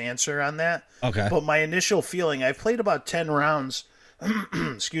 honest answer on that. Okay. But my initial feeling, I've played about 10 rounds,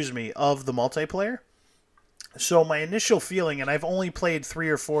 excuse me, of the multiplayer. So my initial feeling, and I've only played 3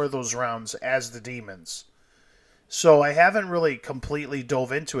 or 4 of those rounds as the demons. So I haven't really completely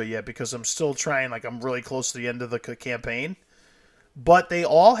dove into it yet because I'm still trying, like I'm really close to the end of the campaign. But they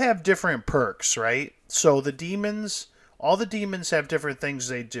all have different perks, right? So all the demons have different things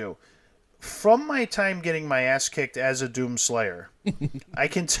they do. From my time getting my ass kicked as a Doom Slayer, I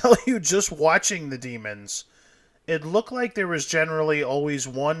can tell you just watching the demons, it looked like there was generally always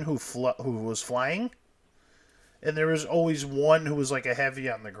one who was flying, and there was always one who was like a heavy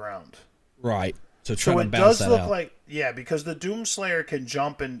on the ground. Right. So it does look like, because the Doom Slayer can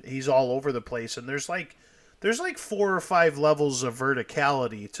jump and he's all over the place, and there's like 4 or 5 levels of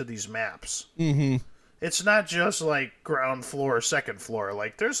verticality to these maps. Mm-hmm. It's not just like ground floor, second floor.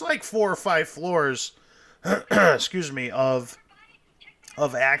 Like there's like 4 or 5 floors, excuse me, of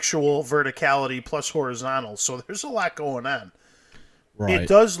actual verticality plus horizontal. So there's a lot going on. Right. It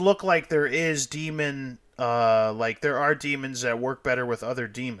does look like there is there are demons that work better with other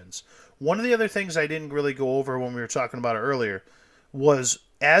demons. One of the other things I didn't really go over when we were talking about it earlier was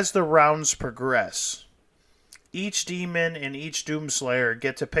as the rounds progress, each demon and each Doomslayer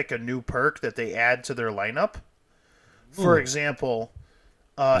get to pick a new perk that they add to their lineup. For example,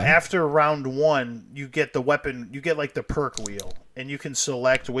 after round 1, you get the weapon, you get like the perk wheel, and you can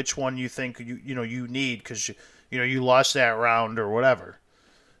select which one you think you need because you lost that round or whatever.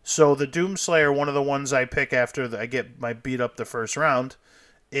 So the Doomslayer, one of the ones I pick after I get my beat up the first round,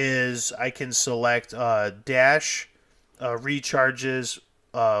 is I can select dash, recharges,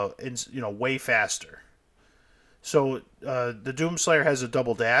 way faster. So the Doomslayer has a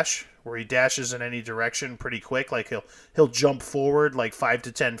double dash where he dashes in any direction pretty quick. Like he'll jump forward like 5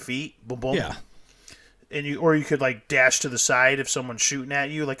 to 10 feet, boom boom. Yeah. And you could like dash to the side if someone's shooting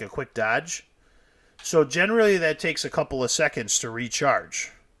at you, like a quick dodge. So generally that takes a couple of seconds to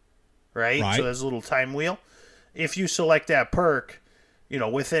recharge, right? So there's a little time wheel. If you select that perk,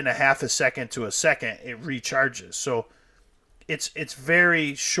 within a half a second to a second, it recharges. So it's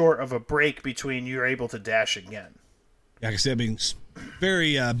very short of a break between you're able to dash again. Like I said, being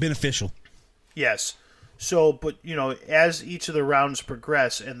very beneficial. Yes. So, but, as each of the rounds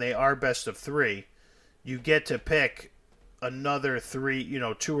progress, and they are best of 3, you get to pick another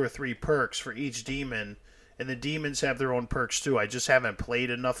 3, 2 or 3 perks for each demon, and the demons have their own perks too. I just haven't played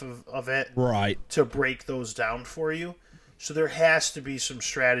enough of it to break those down for you. So there has to be some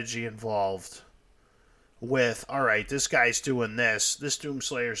strategy involved with, all right, this guy's doing this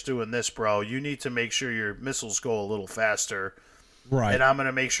Doomslayer's doing this, bro. You need to make sure your missiles go a little faster. Right. And I'm going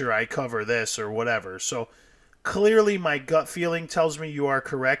to make sure I cover this or whatever. So clearly my gut feeling tells me you are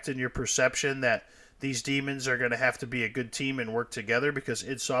correct in your perception that these demons are going to have to be a good team and work together, because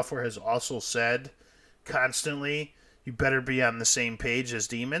id Software has also said constantly, you better be on the same page as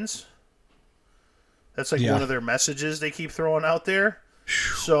demons. That's like one of their messages they keep throwing out there.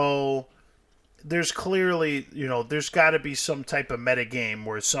 So there's clearly, there's got to be some type of meta game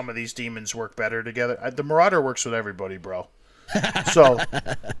where some of these demons work better together. The Marauder works with everybody, bro. So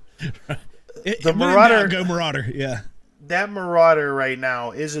the Marauder, go Marauder, yeah. That Marauder right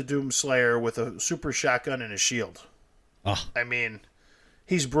now is a Doomslayer with a super shotgun and a shield. Oh. I mean,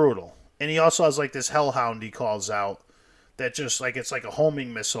 he's brutal, and he also has like this Hellhound he calls out that just like it's like a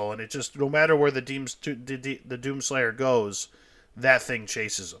homing missile, and it just no matter where the Doomslayer goes, that thing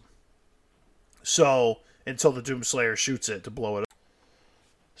chases him. So, until the Doomslayer shoots it to blow it up.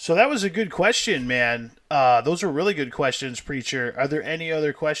 So that was a good question, man. Those are really good questions, Preacher. Are there any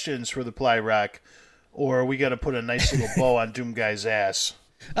other questions for the Ply Rock? Or are we going to put a nice little bow on Doom Guy's ass?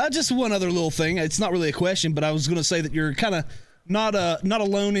 Just one other little thing. It's not really a question, but I was going to say that you're kind of not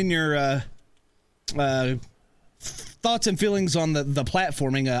alone in your thoughts and feelings on the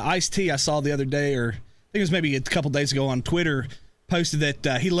platforming. Ice-T, I saw the other day, or I think it was maybe a couple days ago on Twitter, posted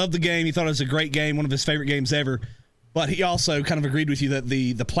that he loved the game. He thought it was a great game, one of his favorite games ever. But he also kind of agreed with you that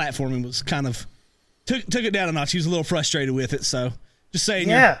the platforming was kind of took it down a notch. He was a little frustrated with it. So just saying,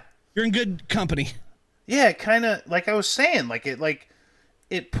 you're in good company. Yeah, kind of like I was saying,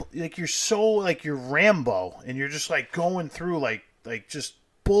 you're so like you're Rambo, and you're just like going through like just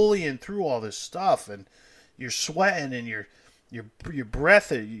bullying through all this stuff, and you're sweating, and your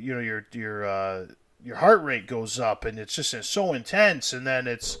breath, your your heart rate goes up, and it's just so intense. And then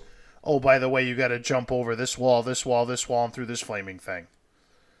it's, oh, by the way, you got to jump over this wall, this wall, this wall, and through this flaming thing.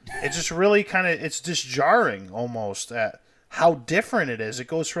 It's just really kind of, it's just jarring almost at how different it is. It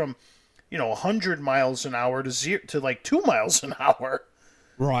goes from, 100 miles an hour to like 2 miles an hour.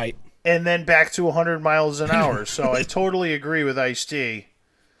 Right. And then back to 100 miles an hour. So I totally agree with Ice-T,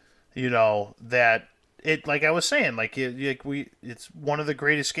 that it, like I was saying, it's one of the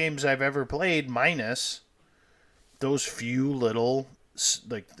greatest games I've ever played, minus those few little,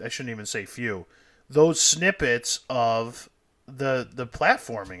 I shouldn't even say few, those snippets of the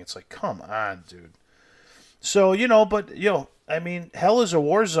platforming. It's like, come on, dude. So, I mean, hell is a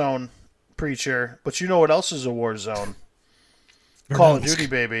war zone, Preacher, but you know what else is a war zone? Call of Duty,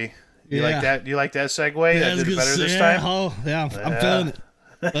 baby. You like that? You like that segue? Yeah, I did it better this time? Oh, yeah, I'm feeling it.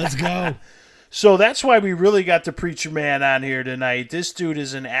 Let's go. So that's why we really got the Preacher Man on here tonight. This dude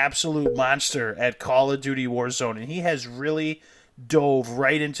is an absolute monster at Call of Duty Warzone, and he has really dove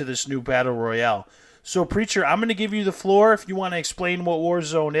right into this new Battle Royale. So, Preacher, I'm going to give you the floor if you want to explain what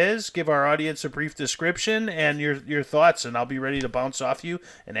Warzone is, give our audience a brief description and your thoughts, and I'll be ready to bounce off you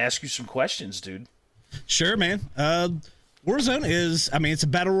and ask you some questions, dude. Sure, man. Warzone is, it's a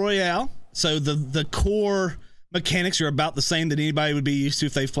Battle Royale, so the core mechanics are about the same that anybody would be used to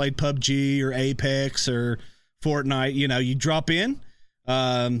if they've played PUBG or Apex or Fortnite. You drop in.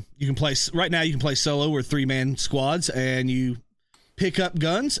 You can play right now. You can play solo or 3-man squads, and you pick up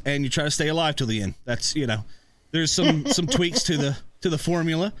guns and you try to stay alive till the end. That's there's some tweaks to the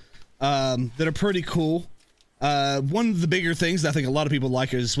formula that are pretty cool. One of the bigger things that I think a lot of people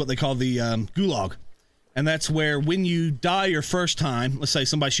like is what they call the gulag, and that's where when you die your first time, let's say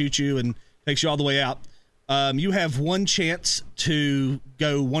somebody shoots you and takes you all the way out. You have one chance to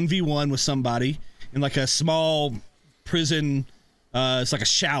go 1v1 with somebody in like a small prison. It's like a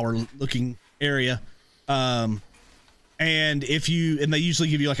shower looking area. And they usually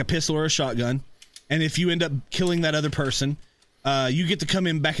give you like a pistol or a shotgun. And if you end up killing that other person, you get to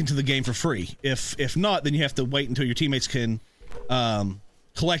come back into the game for free. If not, then you have to wait until your teammates can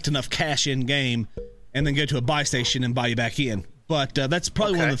collect enough cash in game and then go to a buy station and buy you back in. But that's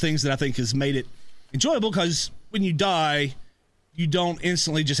probably one of the things that I think has made it enjoyable, because when you die, you don't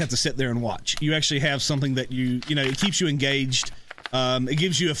instantly just have to sit there and watch. You actually have something that it keeps you engaged. It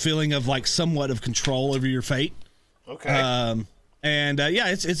gives you a feeling of like somewhat of control over your fate. Okay.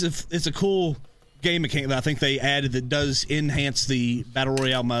 It's a cool game mechanic that I think they added that does enhance the Battle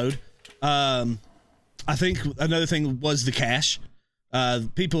Royale mode. I think another thing was the cash.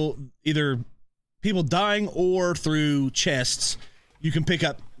 People dying or through chests, you can pick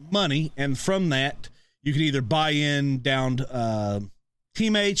up money, and from that you can either buy in downed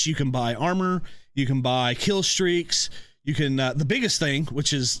teammates, you can buy armor, you can buy kill streaks, you can the biggest thing,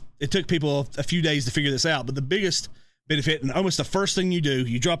 which is, it took people a few days to figure this out, but the biggest benefit, and almost the first thing you do,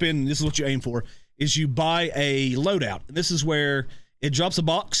 you drop in, and this is what you aim for, is you buy a loadout. And this is where it drops a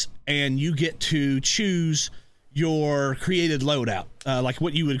box and you get to choose your created loadout, like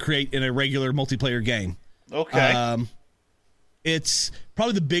what you would create in a regular multiplayer game. Okay. It's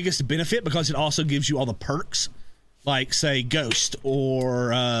probably the biggest benefit because it also gives you all the perks, like say Ghost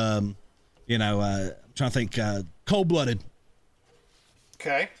or I'm trying to think, Cold-Blooded.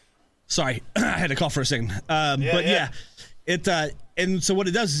 Okay. Sorry, I had to cough for a second. And so what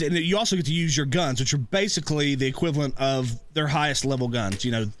it does is, and you also get to use your guns, which are basically the equivalent of their highest level guns.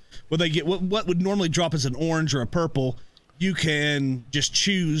 What they get, what would normally drop as an orange or a purple, you can just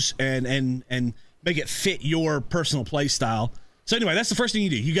choose and make it fit your personal play style. So anyway, that's the first thing you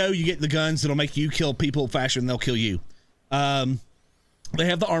do. You go, you get the guns that'll make you kill people faster than they'll kill you. They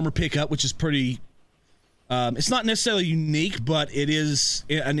have the armor pickup, which is pretty. It's not necessarily unique, but it is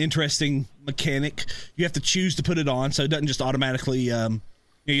an interesting mechanic. You have to choose to put it on, so it doesn't just automatically.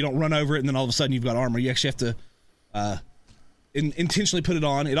 You don't run over it and then all of a sudden you've got armor. You actually have to intentionally put it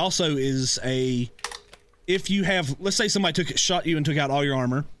on. It also is if you have, let's say somebody shot you and took out all your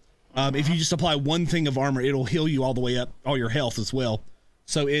armor. If you just apply one thing of armor, it'll heal you all the way up, all your health as well.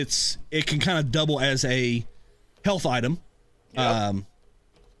 So it can kind of double as a health item. Yep.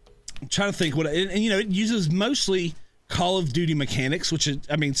 I'm trying to think it uses mostly Call of Duty mechanics, which is,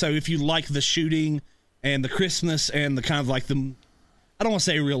 so if you like the shooting and the crispness and the kind of like I don't want to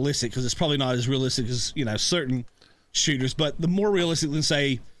say realistic, because it's probably not as realistic as, certain shooters, but the more realistic than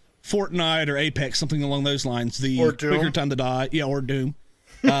say Fortnite or Apex, something along those lines, the quicker time to die. Yeah. Or Doom.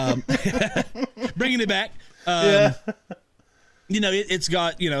 Bringing it back. It's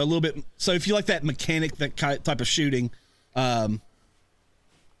got, a little bit. So if you like that mechanic, that type of shooting,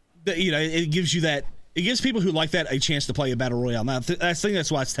 it gives you that. It gives people who like that a chance to play a battle royale. Now, I think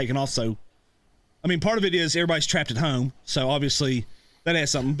that's why it's taken off so I mean, part of it is everybody's trapped at home, so obviously that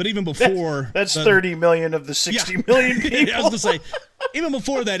has something. But even before that's 30 million of the 60 million people. Yeah, I was gonna say, even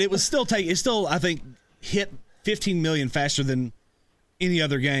before that, it still I think hit 15 million faster than any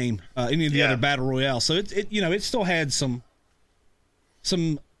other game, any of the other battle royale. So it still had some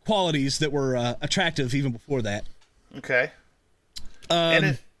qualities that were attractive even before that. Okay.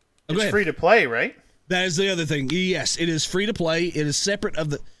 And it's free to play, right? That is the other thing. Yes, it is free to play. It is separate of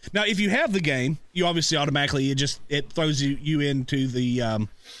the. Now, if you have the game, you obviously automatically it throws you into the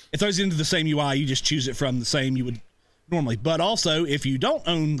it throws you into the same UI. You just choose it from the same you would normally. But also, if you don't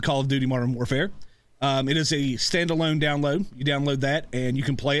own Call of Duty Modern Warfare, it is a standalone download. You download that and you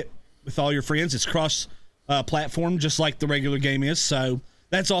can play it with all your friends. It's cross platform, just like the regular game is. So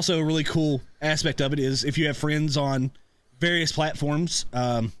that's also a really cool aspect of it. Is if you have friends on various platforms,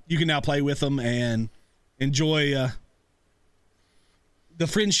 you can now play with them and enjoy the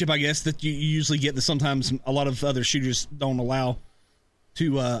friendship, I guess, that you usually get that sometimes a lot of other shooters don't allow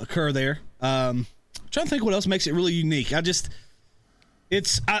to occur there. I'm trying to think what else makes it really unique. There's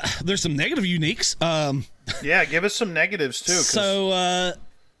some negative uniques. Yeah, give us some negatives too. So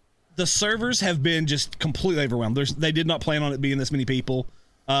the servers have been just completely overwhelmed. They did not plan on it being this many people.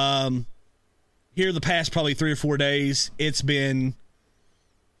 Here the past probably 3 or 4 days, it's been,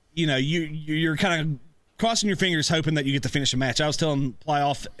 you're kind of crossing your fingers hoping that you get to finish a match. I was telling Ply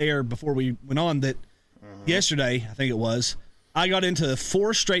off air before we went on that yesterday, I think it was, I got into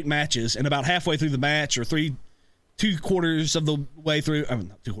 4 straight matches, and about halfway through the match, or 2/4 of the way through, I mean,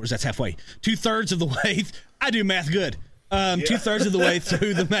 not 2/4, that's halfway, 2/3 of the way, I do math good. 2/3 of the way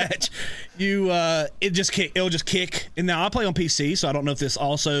through the match, it'll just kick. And now I play on PC, so I don't know if this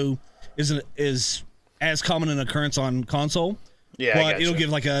also is as common an occurrence on console. Yeah, but it'll give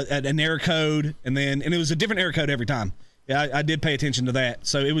like an error code, and it was a different error code every time. Yeah, I did pay attention to that.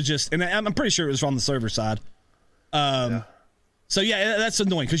 So it was just, and I'm pretty sure it was from the server side. So yeah, that's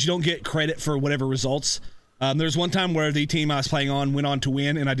annoying because you don't get credit for whatever results. There's one time where the team I was playing on went on to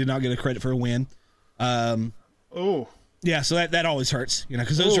win, and I did not get a credit for a win. Oh. Yeah, so that always hurts,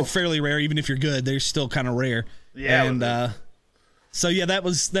 because those are fairly rare. Even if you're good, they're still kind of rare. Yeah. And so yeah,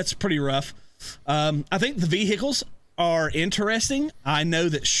 that's pretty rough. I think the vehicles are interesting. I know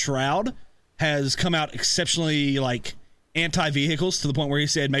that Shroud has come out exceptionally anti-vehicles to the point where he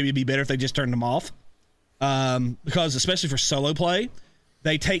said maybe it'd be better if they just turned them off. Because especially for solo play,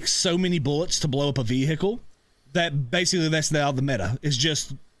 they take so many bullets to blow up a vehicle that basically that's now the meta is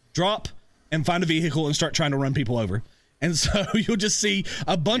just drop and find a vehicle and start trying to run people over. And so you'll just see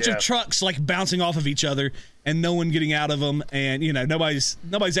a bunch of trucks bouncing off of each other and no one getting out of them. And nobody's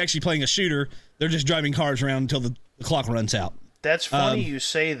actually playing a shooter. They're just driving cars around until the clock runs out. That's funny you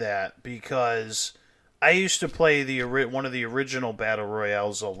say that, because I used to play one of the original battle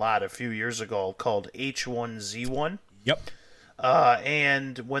royales a lot a few years ago called H1Z1. Yep.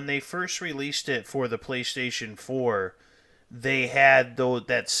 And when they first released it for the PlayStation 4, they had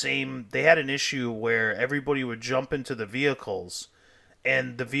an issue where everybody would jump into the vehicles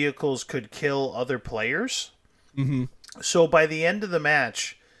and the vehicles could kill other players. Mm-hmm. So by the end of the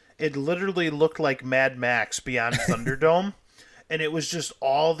match, it literally looked like Mad Max Beyond Thunderdome. And it was just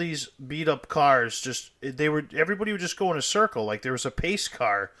all these beat up cars. Everybody would just go in a circle. Like there was a pace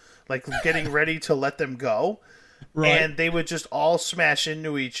car, getting ready to let them go. Right. And they would just all smash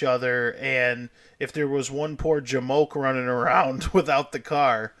into each other. And if there was one poor jamoke running around without the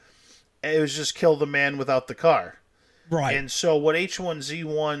car, it was just kill the man without the car. Right. And so what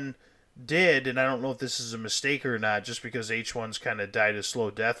H1Z1 did, and I don't know if this is a mistake or not, just because H1's kind of died a slow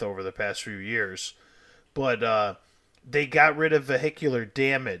death over the past few years, but they got rid of vehicular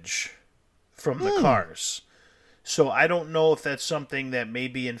damage from the cars. So I don't know if that's something that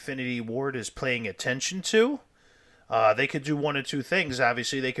maybe Infinity Ward is paying attention to. They could do one of two things.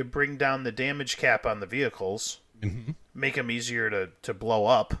 Obviously, they could bring down the damage cap on the vehicles, make them easier to blow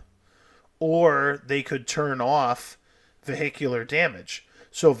up, or they could turn off vehicular damage.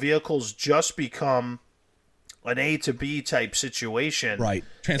 So vehicles just become an A to B type situation, right?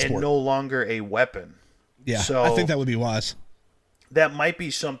 Transport. And no longer a weapon. Yeah, so I think that would be wise. That might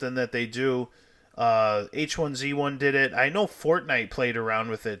be something that they do. H1Z1 did it. I know Fortnite played around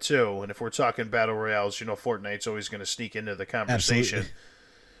with it too. And if we're talking battle royales, Fortnite's always going to sneak into the conversation. Absolutely.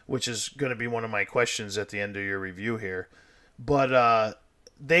 Which is going to be one of my questions at the end of your review here. But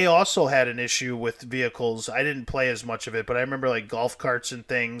they also had an issue with vehicles. I didn't play as much of it, but I remember golf carts and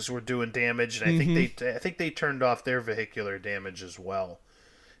things were doing damage, and I think they turned off their vehicular damage as well.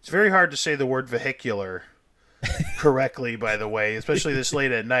 It's very hard to say the word vehicular correctly, by the way, especially this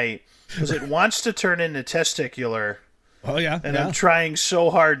late at night, because it wants to turn into testicular, Oh yeah, and I'm trying so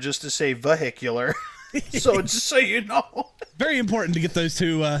hard just to say vehicular. So just so you know, very important to get those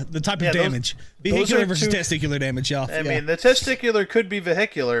two. The type of damage, vehicular versus testicular damage. Yeah, I mean the testicular could be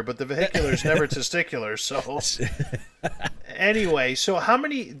vehicular, but the vehicular is never testicular. So anyway, so how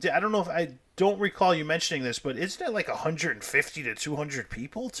many? I don't know if I don't recall you mentioning this, but isn't it like 150 to 200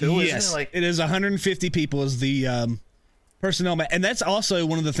 people too? Yes, isn't it, it is 150 people is the personnel, and that's also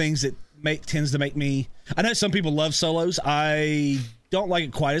one of the things that tends to make me. I know some people love solos. I don't like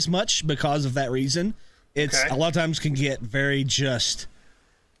it quite as much because of that reason. It's a lot of times can get very just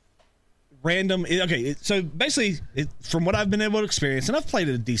random. So basically, from what I've been able to experience, and I've played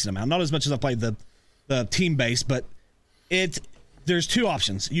it a decent amount, not as much as I've played the team base, but there's two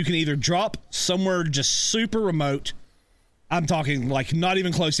options. You can either drop somewhere just super remote. I'm talking like not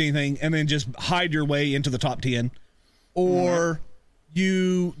even close to anything, and then just hide your way into the top 10, or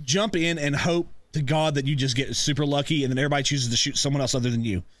you jump in and hope to God that you just get super lucky and then everybody chooses to shoot someone else other than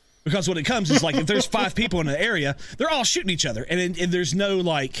you. Because what it comes is like if there's 5 people in an area, they're all shooting each other. And there's no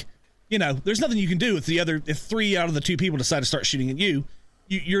like, there's nothing you can do if 3 out of the 2 people decide to start shooting at you,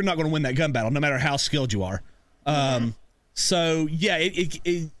 you're not going to win that gun battle no matter how skilled you are. So yeah,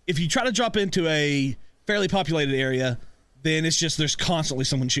 if you try to drop into a fairly populated area, then it's just there's constantly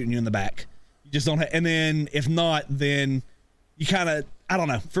someone shooting you in the back. You just don't and then if not, then you kind of, I don't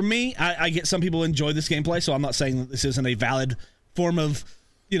know. For me, I get some people enjoy this gameplay, so I'm not saying that this isn't a valid form of,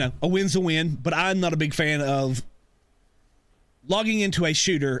 a win's a win, but I'm not a big fan of logging into a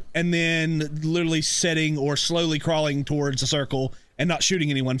shooter and then literally sitting or slowly crawling towards a circle and not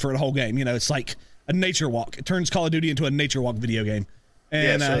shooting anyone for the whole game. It's like a nature walk. It turns Call of Duty into a nature walk video game.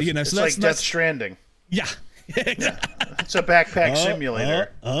 And, it's like Death Stranding. Yeah. It's a backpack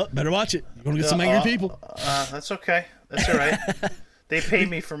simulator. Better watch it. You're going to get some angry people. That's okay. That's all right. They pay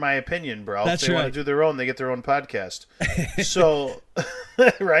me for my opinion, bro. That's if they want to do their own, they get their own podcast. So,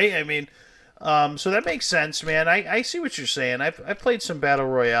 right? I mean, so that makes sense, man. I see what you're saying. I played some Battle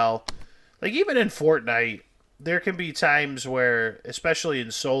Royale. Like, even in Fortnite, there can be times where, especially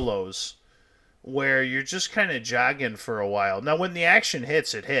in solos, where you're just kind of jogging for a while. Now, when the action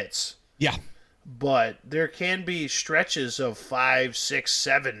hits, it hits. Yeah. But there can be stretches of 5, 6,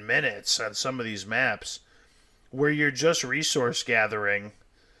 7 minutes on some of these maps where you're just resource gathering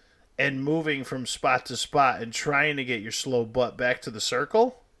and moving from spot to spot and trying to get your slow butt back to the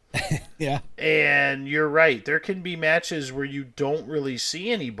circle. Yeah. And you're right. There can be matches where you don't really see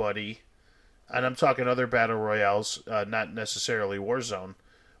anybody, and I'm talking other battle royales, not necessarily Warzone,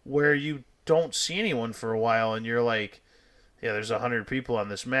 where you don't see anyone for a while and you're like, yeah, there's 100 people on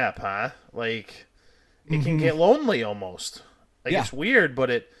this map, huh? Like, it can get lonely almost. Like, it's weird, but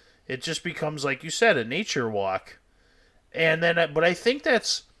it just becomes, like you said, a nature walk. And then, but I think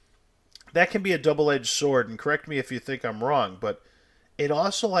that can be a double-edged sword, and correct me if you think I'm wrong, but it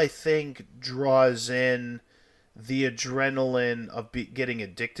also, I think, draws in the adrenaline of getting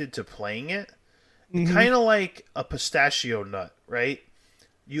addicted to playing it. Kind of like a pistachio nut, right?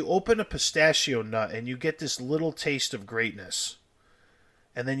 You open a pistachio nut and you get this little taste of greatness.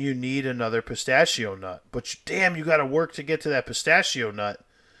 And then you need another pistachio nut. But damn, you got to work to get to that pistachio nut.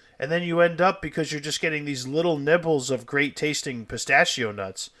 And then you end up, because you're just getting these little nibbles of great tasting pistachio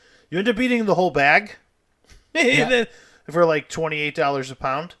nuts, you end up eating the whole bag for like $28 a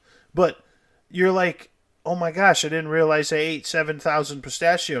pound. But you're like, oh my gosh, I didn't realize I ate 7,000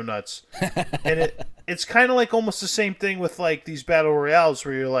 pistachio nuts. And it's kind of like almost the same thing with like these battle royales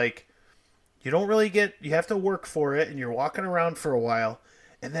where you're like, you don't really you have to work for it, and you're walking around for a while,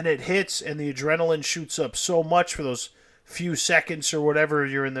 and then it hits and the adrenaline shoots up so much for those few seconds or whatever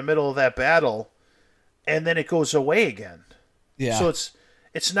you're in the middle of that battle, and then it goes away again. Yeah. So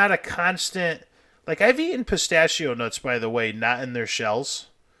it's not a constant. Like, I've eaten pistachio nuts, by the way, not in their shells,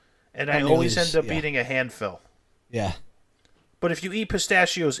 and I always end up eating a handful. Yeah. But if you eat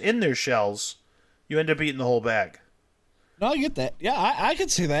pistachios in their shells, you end up eating the whole bag. No, I get that. Yeah, I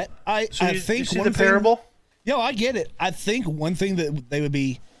could see that. I think you see the parable? Yeah, I get it. I think one thing that they would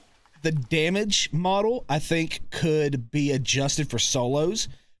be, the damage model, I think, could be adjusted for solos,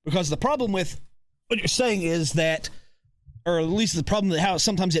 because the problem with what you're saying is that, or at least the problem that how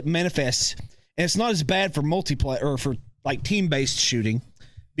sometimes it manifests, and it's not as bad for multiplayer or for like team-based shooting,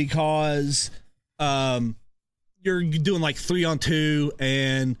 because you're doing like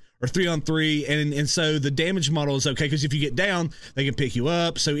 3-on-2 or 3-on-3, and so the damage model is okay, because if you get down, they can pick you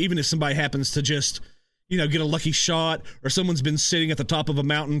up. So even if somebody happens to just, get a lucky shot, or someone's been sitting at the top of a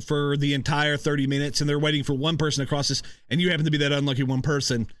mountain for the entire 30 minutes and they're waiting for one person to cross this, and you happen to be that unlucky one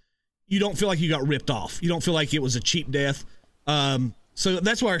person, you don't feel like you got ripped off. You don't feel like it was a cheap death. So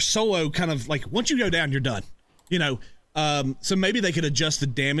that's why our solo kind of like, once you go down, you're done. So maybe they could adjust the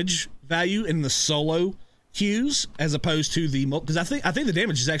damage value in the solo queues as opposed to the because I think the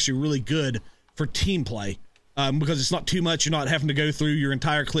damage is actually really good for team play because it's not too much. You're not having to go through your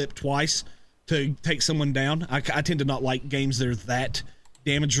entire clip twice to take someone down. I tend to not like games that are that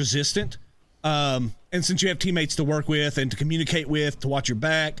damage resistant. And since you have teammates to work with and to communicate with, to watch your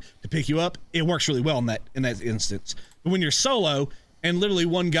back, to pick you up, it works really well in that instance. But when you're solo and literally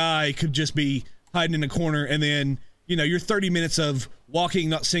one guy could just be hiding in a corner and then, you know, you're 30 minutes of walking,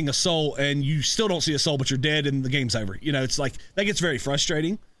 not seeing a soul, and you still don't see a soul, but you're dead and the game's over. You know, it's like, that gets very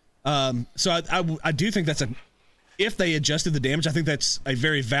frustrating. So I do think if they adjusted the damage, I think that's a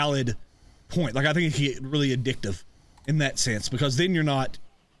very valid point. Like, I think it can get really addictive in that sense, because then you're not,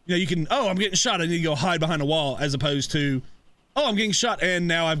 you know, you can, I'm getting shot, I need to go hide behind a wall, as opposed to, I'm getting shot, and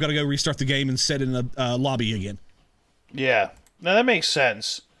now I've got to go restart the game and set in a lobby again. Yeah. No, that makes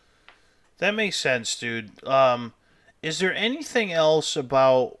sense. That makes sense, dude. Is there anything else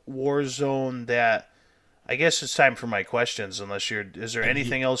about Warzone that, I guess it's time for my questions, is there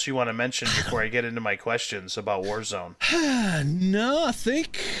anything else you want to mention before I get into my questions about Warzone? No,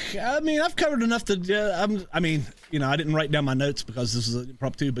 I've covered enough to, I didn't write down my notes because this is a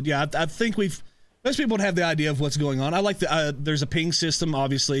impromptu, but yeah, I think most people would have the idea of what's going on. I like there's a ping system,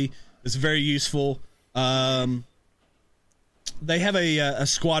 obviously, it's very useful. They have a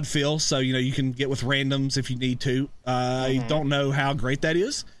squad feel, so, you know, you can get with randoms if you need to. I don't know how great that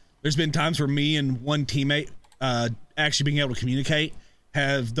is. There's been times where me and one teammate actually being able to communicate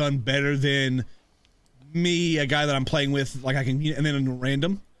have done better than me, a guy that I'm playing with, like I can, and then a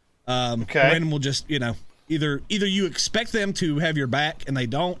random. Random will just, you know, either you expect them to have your back and they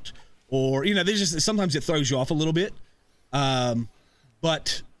don't, or, you know, sometimes it throws you off a little bit.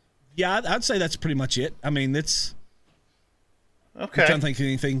 But yeah, I'd say that's pretty much it. I mean, it's okay. I'm trying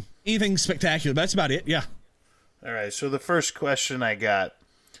to think anything spectacular, but that's about it. Yeah. All right. So the first question I got,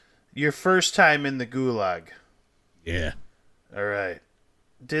 your first time in the Gulag. Yeah. All right.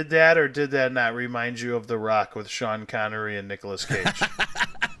 Did that or did that not remind you of The Rock with Sean Connery and Nicolas Cage?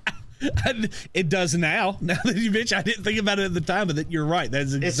 It does now. Now that you mention, I didn't think about it at the time, but you're right.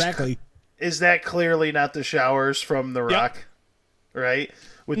 That's exactly. Is that clearly not the showers from The Rock? Yep. Right?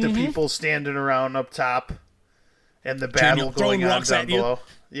 With the people standing around up top and the battle going on down below.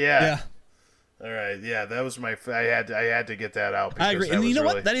 Yeah. All right. Yeah, that was I had to get that out. I agree. And you know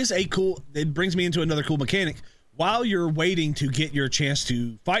what? That is it brings me into another cool mechanic. While you're waiting to get your chance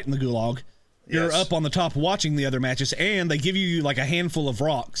to fight in the Gulag, you're up on the top watching the other matches, and they give you like a handful of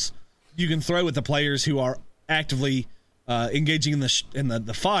rocks you can throw at the players who are actively engaging in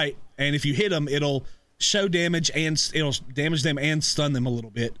the fight. And if you hit them, it'll show damage and it'll damage them and stun them a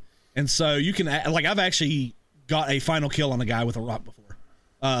little bit. And so you can, like, I've actually got a final kill on a guy with a rock before.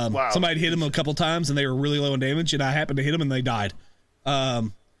 Wow. Somebody hit him a couple times and they were really low on damage, and I happened to hit them and they died.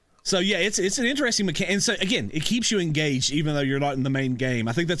 So yeah, it's an interesting mechanic. And so again, it keeps you engaged even though you're not in the main game.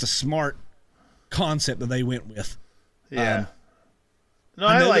 I think that's a smart concept that they went with. Yeah.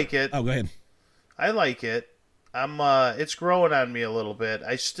 I like it. Oh, go ahead. I like it. It's growing on me a little bit.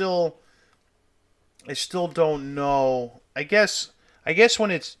 I still don't know. I guess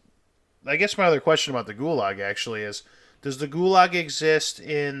my other question about the Gulag actually is, does the Gulag exist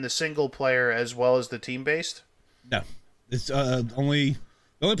in the single player as well as the team based? No. It's the only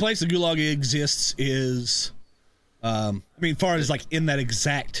place the Gulag exists is far as like in that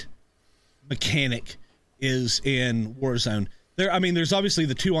exact mechanic is in Warzone. There's obviously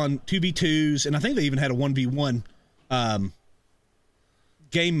the 2v2s, and I think they even had a 1v1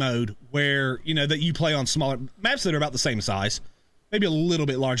 game mode where, you know, that you play on smaller maps that are about the same size, maybe a little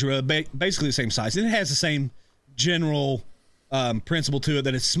bit larger, but basically the same size. And it has the same general principle to it,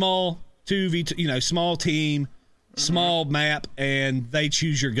 that it's small 2v2, you know, small team, small map, and they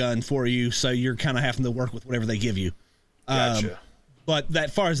choose your gun for you, so you're kind of having to work with whatever they give you. Gotcha. But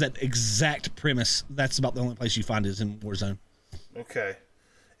that far as that exact premise, that's about the only place you find it is in Warzone. Okay.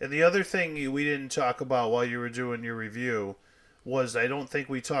 And the other thing we didn't talk about while you were doing your review was, I don't think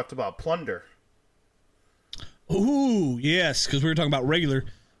we talked about Plunder. Ooh, yes, because we were talking about regular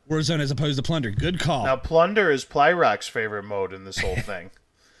Warzone as opposed to Plunder. Good call. Now, Plunder is Plyrock's favorite mode in this whole thing.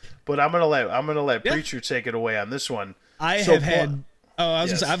 But I'm gonna let Preacher take it away on this one. I've had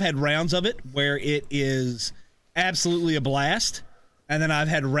rounds of it where it is absolutely a blast, and then I've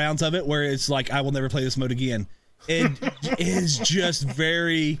had rounds of it where it's like, I will never play this mode again. It is just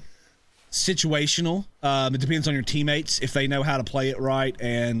very situational. It depends on your teammates if they know how to play it right,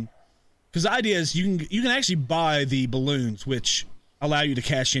 and because the idea is you can actually buy the balloons, which allow you to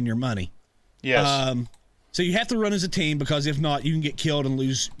cash in your money. Yes. So you have to run as a team, because if not, you can get killed and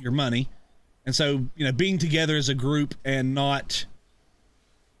lose your money. And so, being together as a group and not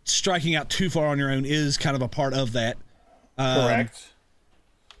striking out too far on your own is kind of a part of that. Correct.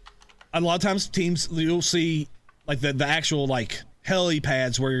 A lot of times teams, you'll see like the actual like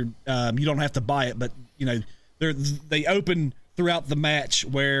helipads where you don't have to buy it, but they open throughout the match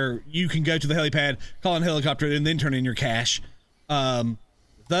where you can go to the helipad, call in a helicopter, and then turn in your cash.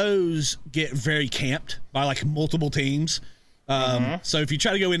 Those get very camped by like multiple teams. So if you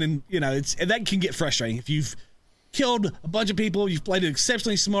try to go in and that can get frustrating. If you've killed a bunch of people, you've played it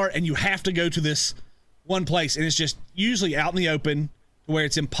exceptionally smart, and you have to go to this one place, and it's just usually out in the open where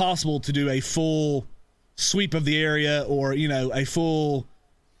it's impossible to do a full sweep of the area or a full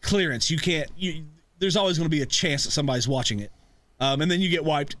clearance. There's always going to be a chance that somebody's watching it, and then you get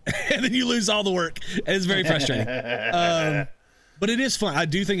wiped and then you lose all the work, and it's very frustrating. But it is fun. I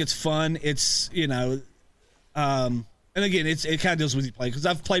do think it's fun. It's and again, it kind of deals with you play, because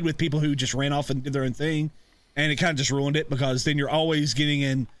I've played with people who just ran off and did their own thing, and it kind of just ruined it, because then you're always getting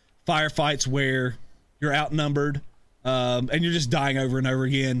in firefights where you're outnumbered, and you're just dying over and over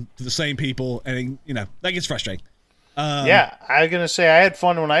again to the same people, and that gets frustrating. Yeah, I was gonna say I had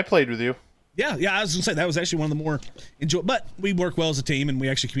fun when I played with you. Yeah, I was gonna say that was actually one of the more enjoyable. But we work well as a team, and we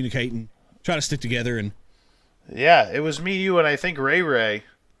actually communicate and try to stick together. And yeah, it was me, you, and I think Ray.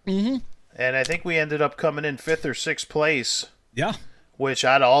 Mm-hmm. And I think we ended up coming in 5th or 6th place. Yeah. Which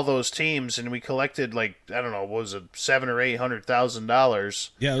out of all those teams, and we collected like, I don't know, what was it, $700,000 or $800,000?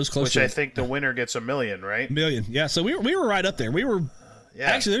 Yeah, it was close. Which I think the winner gets $1 million, right? $1 million. Yeah. So we were right up there. We were.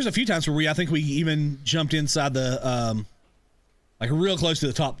 Yeah. Actually, there's a few times where I think we even jumped inside the like real close to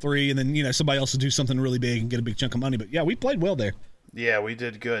the top 3, and then somebody else will do something really big and get a big chunk of money. But yeah, we played well there. Yeah, we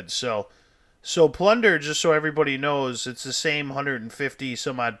did good. So Plunder, just so everybody knows, it's the same 150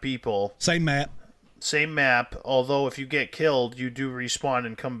 some odd people. Same map. Although if you get killed, you do respawn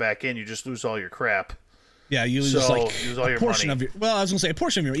and come back in. You just lose all your crap. Yeah, you lose lose all your portion money. of your. Well, I was gonna say a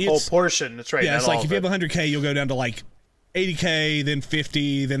portion of your. Portion. That's right. Yeah, it's like if you have 100K, you'll go down to like 80K, then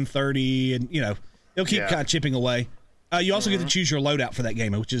 50, then 30, and they'll keep kind of chipping away. You also get to choose your loadout for that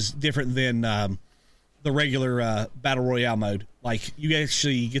game, which is different than the regular Battle Royale mode. Like, you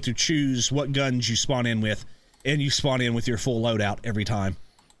actually get to choose what guns you spawn in with, and you spawn in with your full loadout every time.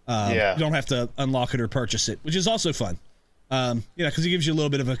 You don't have to unlock it or purchase it, which is also fun. Because it gives you a little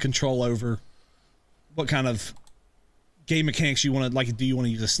bit of a control over what kind of game mechanics you want to, like, do you want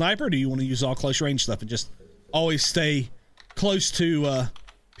to use a sniper, or do you want to use all close range stuff and just always stay close to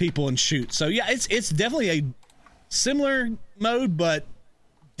people and shoot? So, yeah, it's definitely a similar mode, but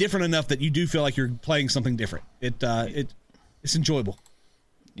different enough that you do feel like you're playing something different. It's enjoyable.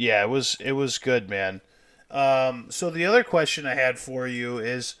 Yeah, it was good, man. So the other question I had for you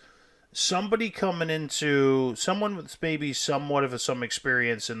is someone with maybe somewhat of some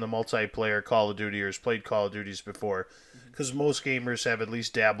experience in the multiplayer Call of Duty or has played Call of Duties before, because most gamers have at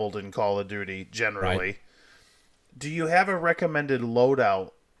least dabbled in Call of Duty generally. Right. Do you have a recommended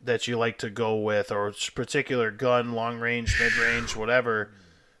loadout that you like to go with, or a particular gun, long range, mid range, whatever,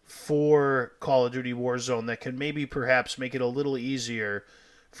 for Call of Duty Warzone that can maybe perhaps make it a little easier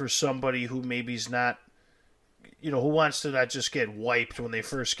for somebody who maybe's not, who wants to not just get wiped when they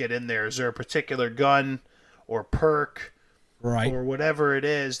first get in there? Is there a particular gun or perk, right, or whatever it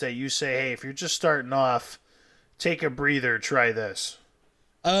is that you say, hey, if you're just starting off, take a breather, try this?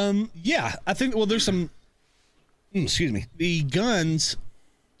 Yeah, I think, well, there's some, excuse me, the guns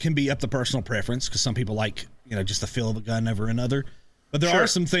can be up to personal preference, because some people like, just the feel of a gun over another. But there are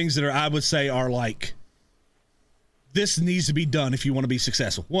some things that I would say are like, this needs to be done if you want to be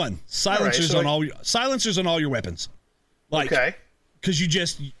successful. One, silencers on all your weapons. Like, okay.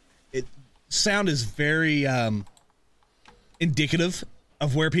 Because sound is very indicative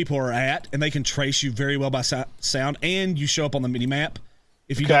of where people are at, and they can trace you very well by sound, and you show up on the mini map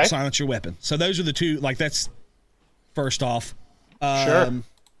if you don't silence your weapon. So those are the two. Like, that's first off. Trying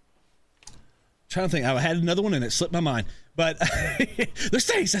to think, I had another one and it slipped my mind. But there's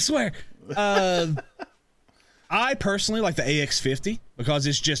things, I swear. I personally like the AX50 because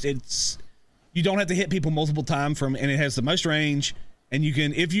you don't have to hit people multiple times and it has the most range, and you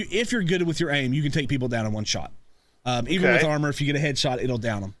can, if you're good with your aim, you can take people down in one shot. Even with armor, if you get a headshot, it'll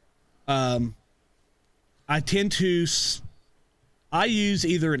down them. I use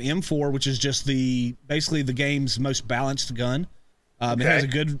either an M4, which is just basically the game's most balanced gun. It has a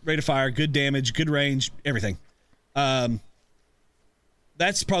good rate of fire, good damage, good range, everything.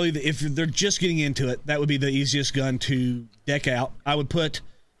 That's probably if they're just getting into it, that would be the easiest gun to deck out. I would put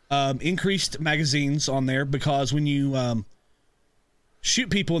increased magazines on there, because when you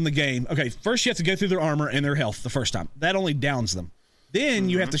shoot people in the game, first you have to go through their armor and their health the first time. That only downs them. Then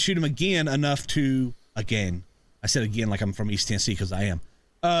you have to shoot them again enough to, again, I said again like I'm from East Tennessee because I am.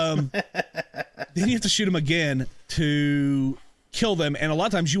 Then you have to shoot them again to kill them. And a lot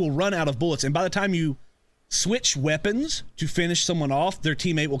of times you will run out of bullets. And by the time you switch weapons to finish someone off, their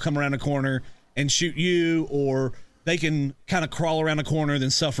teammate will come around a corner and shoot you, or they can kind of crawl around a corner, then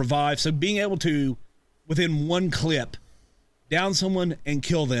self-revive. So being able to, within one clip, down someone and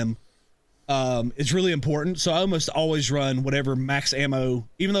kill them is really important. So I almost always run whatever max ammo,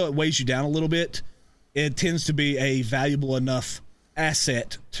 even though it weighs you down a little bit, it tends to be a valuable enough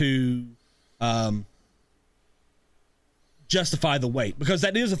asset to justify the weight. Because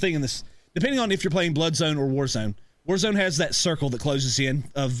that is a thing in this, depending on if you're playing Bloodzone or Warzone. Warzone has that circle that closes in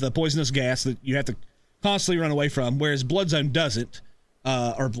of the poisonous gas that you have to constantly run away from, whereas Bloodzone doesn't.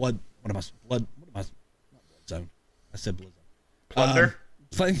 Not Bloodzone. I said Bloodzone. Plunder?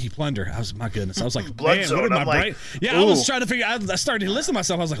 Thank you, Plunder. My goodness. I was like, Bloodzone. Man, what am I like, yeah, ooh. I was trying to figure out. I started to listen to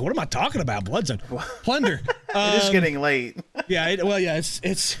myself. I was like, what am I talking about? Bloodzone. Plunder. It is getting late. Yeah,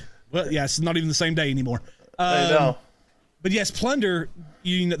 it's not even the same day anymore. I know. But yes, Plunder,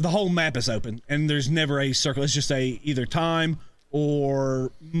 the whole map is open, and there's never a circle. It's just either time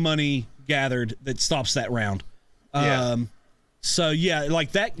or money gathered that stops that round. Yeah. So yeah,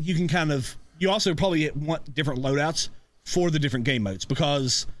 like that, you can kind of. You also probably want different loadouts for the different game modes,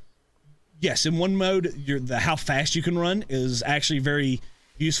 because yes, in one mode, how fast you can run is actually very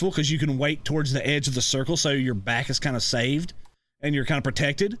useful, because you can wait towards the edge of the circle, so your back is kind of saved and you're kind of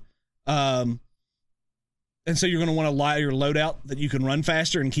protected. And so you're going to want to lie your loadout that you can run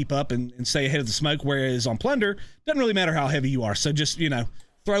faster and keep up and stay ahead of the smoke. Whereas on Plunder, doesn't really matter how heavy you are. So just,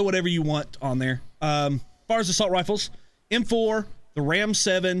 throw whatever you want on there. As far as assault rifles, M4, the Ram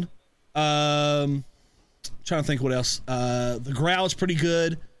 7, trying to think what else. The Growl is pretty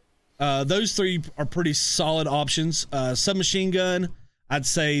good. Those three are pretty solid options. Submachine gun, I'd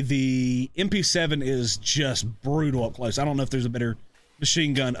say the MP7 is just brutal up close. I don't know if there's a better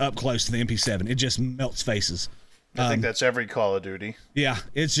machine gun up close to the MP7. It just melts faces. I think that's every Call of Duty. Yeah,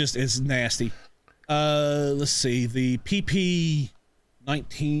 it's nasty. Let's see, the PP-19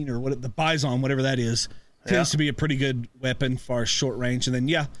 or the Bison, whatever that is, tends to be a pretty good weapon for short range. And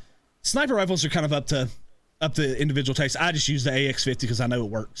then sniper rifles are kind of up to individual taste. I just use the AX-50 because I know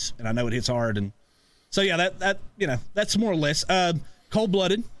it works and I know it hits hard. And so that that's more or less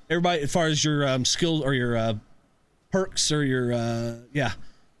cold-blooded. Everybody, as far as your skill or your perks or your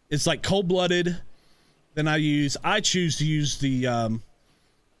it's like cold-blooded. Then I choose to use the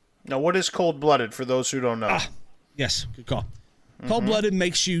now what is cold-blooded for those who don't know? Yes, good call. Cold-blooded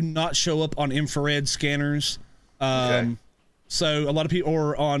makes you not show up on infrared scanners. Okay. So a lot of people,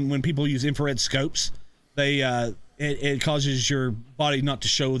 or on when people use infrared scopes, they it causes your body not to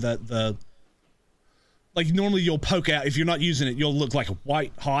show the like normally you'll poke out. If you're not using it, you'll look like a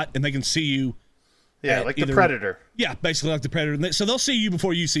white hot and they can see you. Yeah, like the Predator. Yeah, basically like the Predator. So they'll see you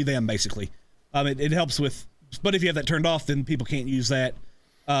before you see them, basically. It helps with, but if you have that turned off, then people can't use that.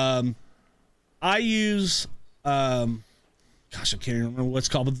 I use, gosh, I can't even remember what it's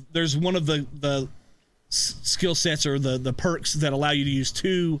called, but there's one of the skill sets or the perks that allow you to use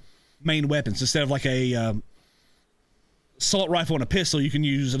two main weapons. Instead of like a assault rifle and a pistol, you can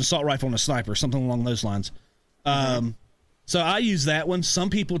use an assault rifle and a sniper, something along those lines. So I use that one. Some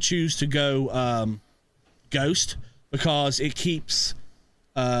people choose to go Ghost because it keeps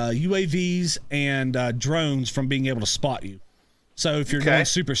UAVs and drones from being able to spot you. So if you're going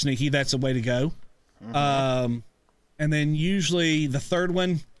super sneaky, that's a way to go. And then usually the third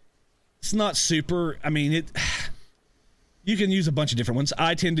one, it's not super. I mean, you can use a bunch of different ones.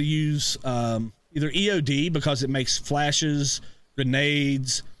 I tend to use either EOD because it makes flashes,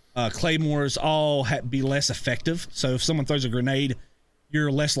 grenades, claymores all be less effective. So if someone throws a grenade,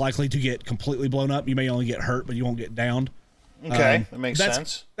 you're less likely to get completely blown up. You may only get hurt, but you won't get downed. Okay, that makes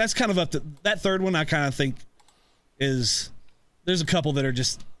sense. That's kind of up to that third one. I kind of think there's a couple that are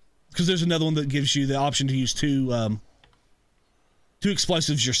just because there's another one that gives you the option to use two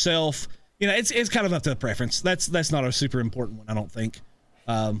explosives yourself. It's kind of up to preference. That's not a super important one, I don't think.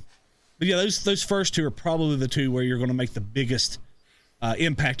 But yeah, those first two are probably the two where you're going to make the biggest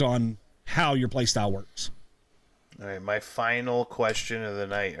impact on how your playstyle works. All right, my final question of the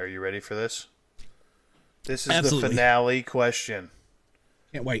night. Are you ready for this? This is Absolutely. The finale question.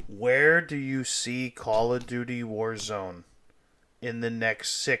 Can't wait. Where do you see Call of Duty Warzone in the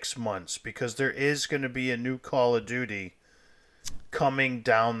next 6 months? Because there is going to be a new Call of Duty coming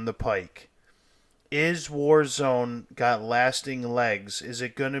down the pike. Is Warzone got lasting legs? Is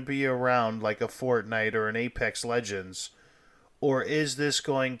it going to be around like a Fortnite or an Apex Legends? Or is this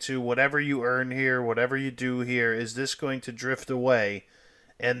going to, whatever you earn here, whatever you do here, is this going to drift away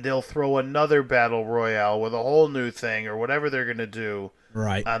and they'll throw another battle royale with a whole new thing or whatever they're going to do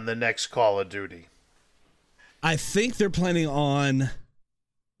right on the next Call of Duty? I think they're planning on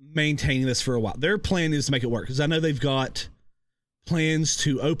maintaining this for a while. Their plan is to make it work because I know they've got plans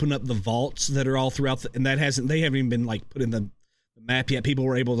to open up the vaults that are all throughout and they haven't even been like put in the map yet. People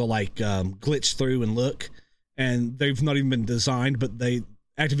were able to like glitch through and look, and they've not even been designed, but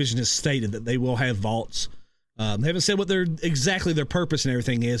Activision has stated that they will have vaults. They haven't said what exactly their purpose and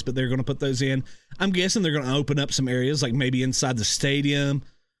everything is, but they're going to put those in. I'm guessing they're going to open up some areas, like maybe inside the stadium.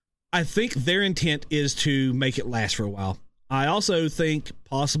 I think their intent is to make it last for a while. I also think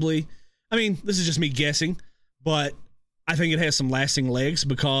possibly, I mean, this is just me guessing, but I think it has some lasting legs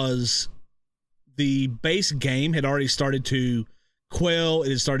because the base game had already started to quell. It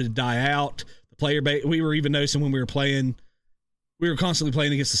had started to die out. The player base, we were even noticing when we were playing, we were constantly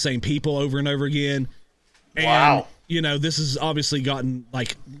playing against the same people over and over again. And, wow. You know, this has obviously gotten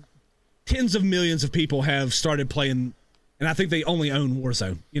like tens of millions of people have started playing, and I think they only own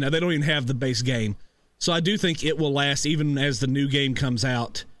Warzone. You know, they don't even have the base game. So I do think it will last even as the new game comes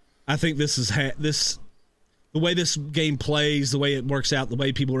out. I think this is the way this game plays, the way it works out, the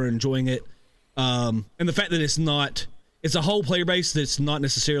way people are enjoying it, and the fact that it's a whole player base that's not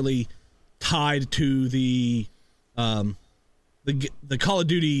necessarily tied to the Call of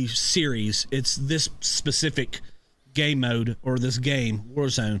Duty series. It's this specific game mode or this game,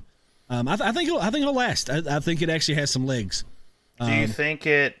 Warzone. I think it'll last. I think it actually has some legs. Do you think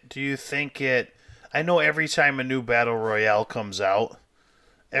it? I know every time a new battle royale comes out,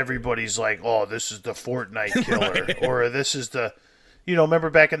 everybody's like, "Oh, this is the Fortnite killer," right. Or this is the, remember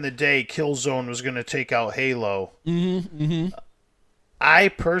back in the day, Killzone was going to take out Halo. Mm-hmm, mm-hmm. I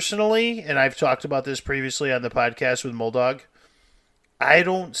personally, and I've talked about this previously on the podcast with Moldog, I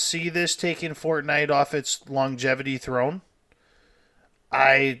don't see this taking Fortnite off its longevity throne.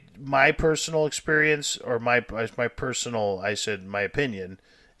 My personal experience, or my opinion,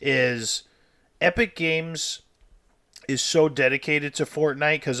 is Epic Games is so dedicated to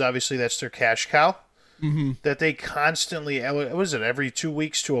Fortnite, because obviously that's their cash cow, mm-hmm. that they constantly, every 2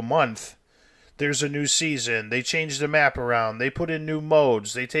 weeks to a month, there's a new season. They change the map around. They put in new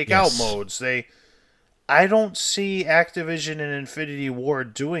modes. They take out modes. I don't see Activision and Infinity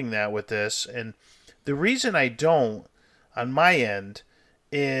Ward doing that with this. And the reason I don't, on my end,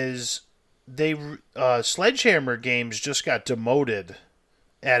 is Sledgehammer Games just got demoted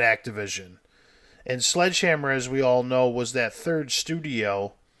at Activision. And Sledgehammer, as we all know, was that third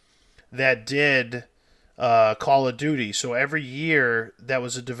studio that did Call of Duty. So every year, that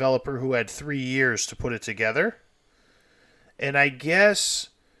was a developer who had 3 years to put it together. And I guess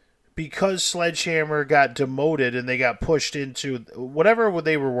because Sledgehammer got demoted and they got pushed into whatever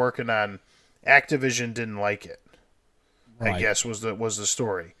they were working on, Activision didn't like it. Right. I guess was the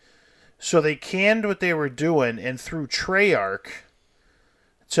story. So they canned what they were doing and threw Treyarch.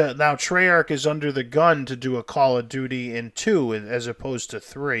 Now Treyarch is under the gun to do a Call of Duty in 2 as opposed to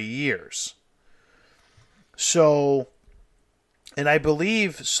 3 years. So, and I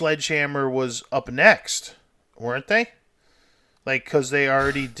believe Sledgehammer was up next, weren't they? Like, because they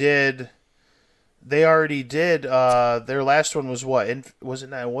already did. Their last one was what? It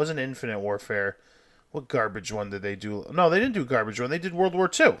wasn't Infinite Warfare. What garbage one did they do? No, they didn't do garbage one. They did World War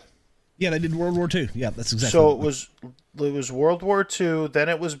II. Yeah, they did World War II. Yeah, that's exactly. So it was World War II. Then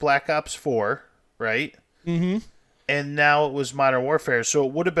it was Black Ops 4, right? Mm-hmm. And now it was Modern Warfare. So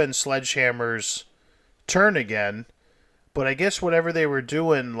it would have been Sledgehammer's turn again. But I guess whatever they were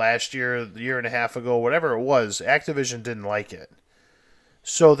doing last year, a year and a half ago, whatever it was, Activision didn't like it.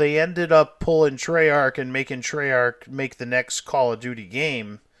 So they ended up pulling Treyarch and making Treyarch make the next Call of Duty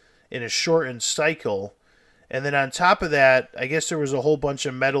game in a shortened cycle. And then on top of that, I guess there was a whole bunch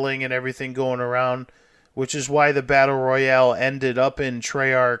of meddling and everything going around, which is why the Battle Royale ended up in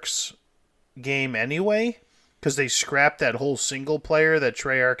Treyarch's game anyway, because they scrapped that whole single player that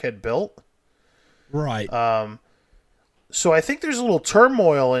Treyarch had built. Right. So I think there's a little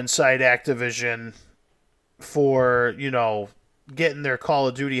turmoil inside Activision for, getting their Call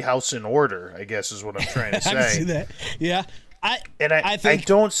of Duty house in order, I guess is what I'm trying to say. I see that. Yeah. I think I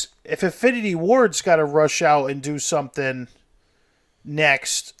don't. If Infinity Ward's got to rush out and do something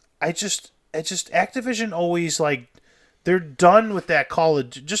next, Activision always they're done with that Call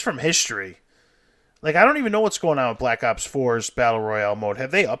of, just from history. Like, I don't even know what's going on with Black Ops 4's Battle Royale mode.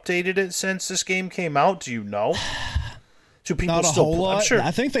 Have they updated it since this game came out? Do you know? Do people not a still? whole lot. I'm sure.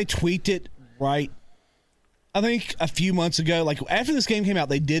 I think they tweaked it right. I think a few months ago, like after this game came out,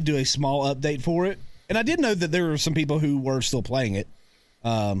 they did do a small update for it. And I did know that there were some people who were still playing it.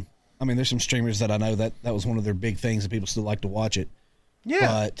 I mean, there's some streamers that I know that was one of their big things, and people still like to watch it. Yeah,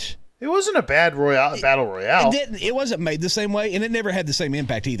 but it wasn't a bad battle royale. It wasn't made the same way, and it never had the same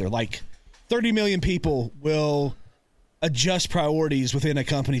impact either. Like, 30 million people will adjust priorities within a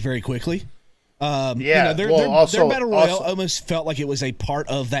company very quickly. Their battle royale almost felt like it was a part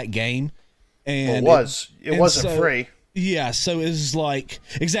of that game, and it wasn't free. Yeah, so it was like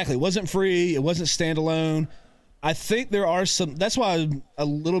exactly. It wasn't free. It wasn't standalone. I think there are some. That's why I'm a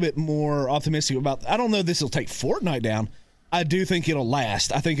little bit more optimistic about. I don't know if this will take Fortnite down. I do think it'll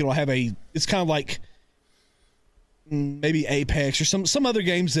last. I think it'll have a. It's kind of like maybe Apex or some other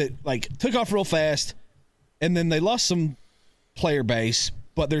games that like took off real fast, and then they lost some player base,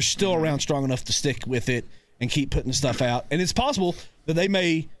 but they're still around strong enough to stick with it and keep putting stuff out. And it's possible that they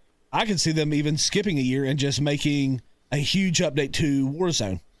may. I can see them even skipping a year and just making a huge update to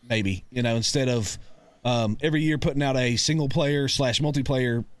Warzone, maybe, instead of every year putting out a single player /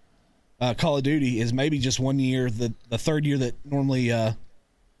 multiplayer Call of Duty is maybe just 1 year, the third year that normally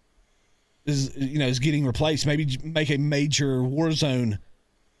is getting replaced. Maybe make a major Warzone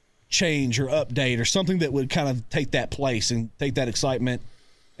change or update or something that would kind of take that place and take that excitement.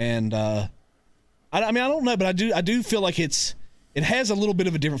 And I don't know, but I do feel like it has a little bit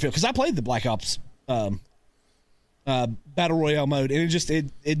of a different feel because I played the Black Ops battle royale mode, and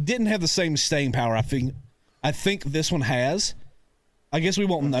it didn't have the same staying power. I think this one has. I guess we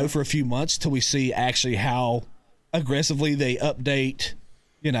won't know for a few months till we see actually how aggressively they update,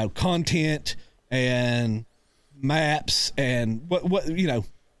 content and maps and what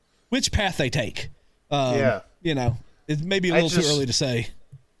which path they take. It may be a little too early to say.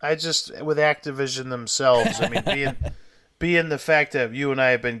 With Activision themselves, I mean, being the fact that you and I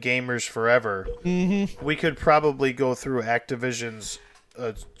have been gamers forever, we could probably go through Activision's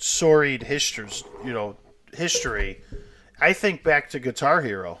storied history. I think back to Guitar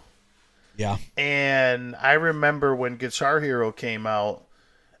Hero. Yeah. And I remember when Guitar Hero came out,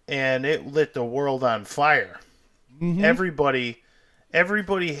 and it lit the world on fire. Mm-hmm.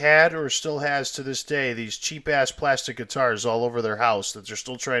 Everybody had or still has to this day these cheap-ass plastic guitars all over their house that they're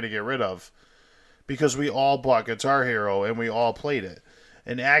still trying to get rid of. Because we all bought Guitar Hero and we all played it.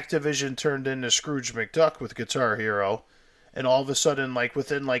 And Activision turned into Scrooge McDuck with Guitar Hero. And all of a sudden,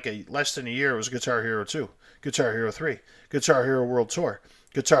 within less than a year, it was Guitar Hero 2, Guitar Hero 3, Guitar Hero World Tour,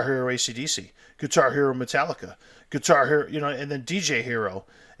 Guitar Hero AC/DC, Guitar Hero Metallica, Guitar Hero, and then DJ Hero.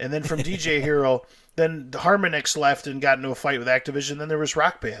 And then from DJ Hero, then Harmonix left and got into a fight with Activision. Then there was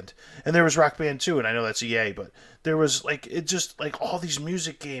Rock Band. And there was Rock Band 2, and I know that's EA, but there was, all these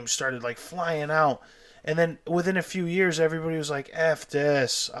music games started, flying out. And then within a few years, everybody was like, F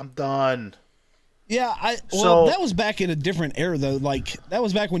this, I'm done. Yeah, that was back in a different era, though. That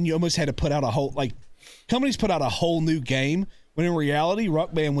was back when you almost had to put out a whole, companies put out a whole new game, when in reality,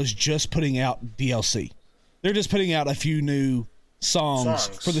 Rock Band was just putting out DLC. They're just putting out a few new songs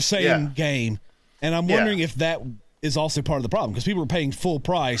for the same game. And I'm wondering if that is also part of the problem, because people were paying full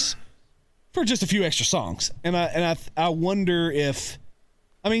price for just a few extra songs. And I wonder if,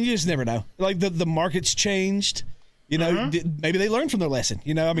 you just never know. The market's changed. Maybe they learned from their lesson.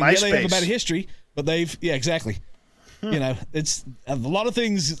 They have a bad history, but exactly. It's a lot of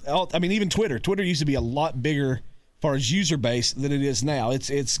things. Even Twitter. Twitter used to be a lot bigger as far as user base than it is now.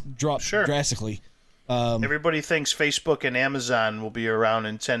 It's dropped drastically. Everybody thinks Facebook and Amazon will be around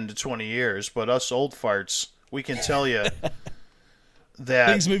in 10 to 20 years, but us old farts, we can tell you that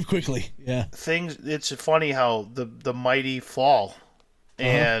things move quickly. Yeah. It's funny how the mighty fall.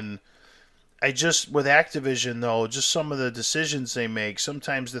 And with Activision, though, just some of the decisions they make,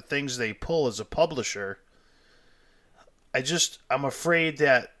 sometimes the things they pull as a publisher, I'm afraid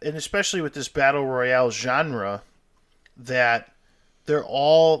that, and especially with this Battle Royale genre, that they're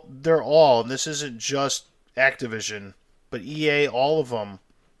all, and this isn't just Activision, but EA, all of them,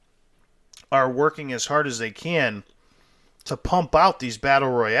 are working as hard as they can to pump out these Battle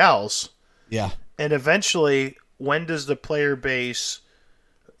Royales. Yeah. And eventually, when does the player base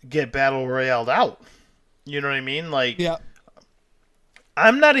get Battle Royaled out? You know what I mean?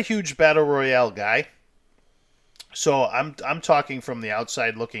 I'm not a huge Battle Royale guy, so I'm talking from the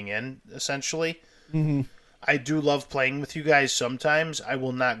outside looking in, essentially. Mm-hmm. I do love playing with you guys sometimes. I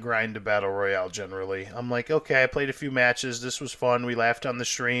will not grind a Battle Royale generally. I'm like, okay, I played a few matches. This was fun. We laughed on the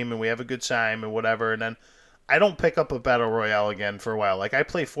stream, and we have a good time and whatever. And then I don't pick up a Battle Royale again for a while. I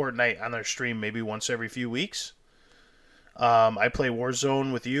play Fortnite on our stream maybe once every few weeks. I play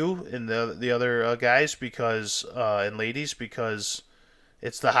Warzone with you and the other guys because and ladies because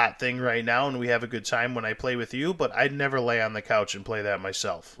it's the hot thing right now, and we have a good time when I play with you. But I'd never lay on the couch and play that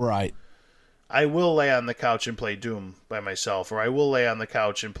myself. Right. I will lay on the couch and play Doom by myself, or I will lay on the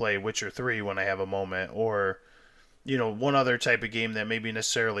couch and play Witcher 3 when I have a moment, or one other type of game that maybe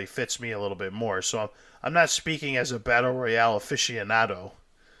necessarily fits me a little bit more. So I'm not speaking as a battle royale aficionado,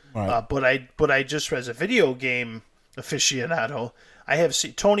 Right. but I just as a video game aficionado, I have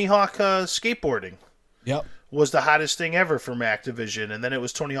seen Tony Hawk skateboarding. Yep. Was the hottest thing ever from Activision, and then it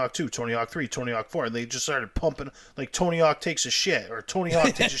was Tony Hawk 2, Tony Hawk 3, Tony Hawk 4, and they just started pumping, like Tony Hawk Takes a Shit, or Tony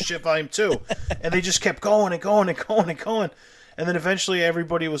Hawk Takes a Shit Volume 2, and they just kept going and going and going and going, and then eventually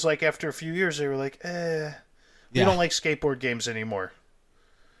everybody was like, after a few years, they were like, we don't like skateboard games anymore.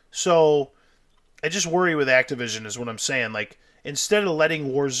 So, I just worry with Activision is what I'm saying, like, instead of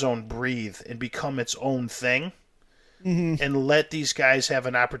letting Warzone breathe and become its own thing, and let these guys have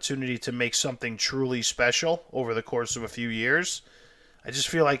an opportunity to make something truly special over the course of a few years, I just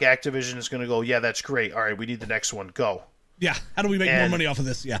feel like Activision is going to go, yeah, that's great. All right, we need the next one. Go. Yeah. How do we make more money off of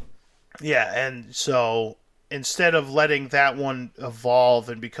this? Yeah. Yeah, and so instead of letting that one evolve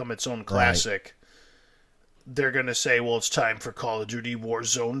and become its own classic, they're going to say, well, it's time for Call of Duty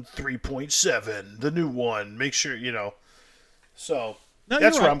Warzone 3.7, the new one. Make sure, So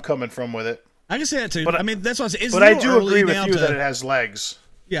that's where I'm coming from with it. I can say that too. I mean, that's what I was. But I do agree with you that it has legs.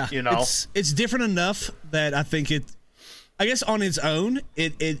 Yeah, it's different enough that I think it. I guess on its own,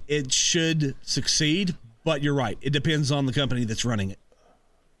 it should succeed. But you're right. It depends on the company that's running it.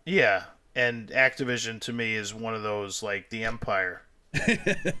 Yeah, and Activision to me is one of those like the Empire.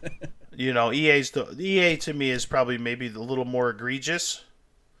 EA to me is probably maybe a little more egregious.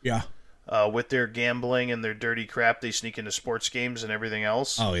 Yeah. With their gambling and their dirty crap, they sneak into sports games and everything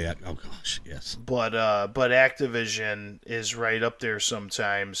else. Oh yeah, oh gosh, yes. But Activision is right up there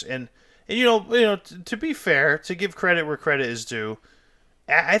sometimes, and to be fair, to give credit where credit is due,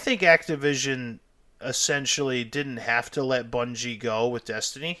 I think Activision essentially didn't have to let Bungie go with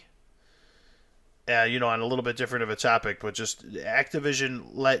Destiny. On a little bit different of a topic, but just Activision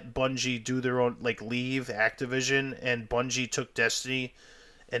let Bungie do their own, leave Activision, and Bungie took Destiny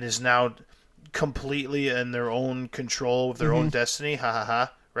and is now completely in their own control of their own destiny. Ha ha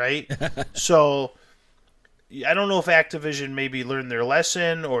ha. Right? So, I don't know if Activision maybe learned their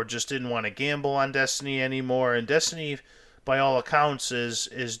lesson or just didn't want to gamble on Destiny anymore. And Destiny, by all accounts,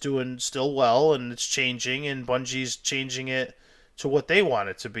 is doing still well, and it's changing, and Bungie's changing it to what they want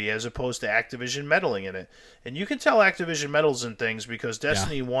it to be, as opposed to Activision meddling in it. And you can tell Activision meddles in things because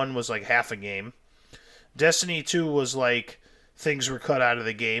Destiny 1 was like half a game. Destiny 2 was like things were cut out of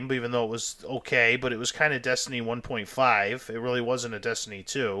the game, even though it was okay, but it was kind of Destiny 1.5. It really wasn't a Destiny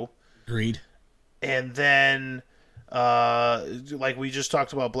 2. Agreed. And then, like we just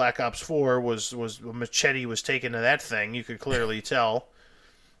talked about, Black Ops 4 was Machete was taken to that thing. You could clearly tell.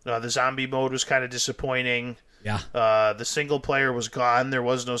 The zombie mode was kind of disappointing. Yeah. The single player was gone. There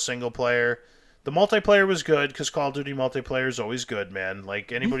was no single player. The multiplayer was good because Call of Duty multiplayer is always good, man.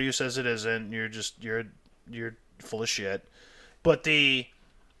 Like anybody who says it isn't, you're full of shit. But the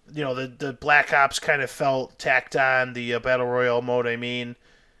Black Ops kind of felt tacked on, the Battle Royale mode, I mean.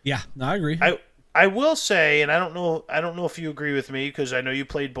 Yeah, no, I agree. I will say, and I don't know if you agree with me, because I know you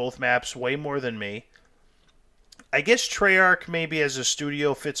played both maps way more than me. I guess Treyarch maybe as a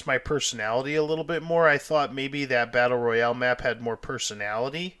studio fits my personality a little bit more. I thought maybe that Battle Royale map had more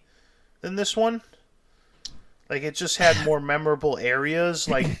personality than this one. Like, it just had more memorable areas.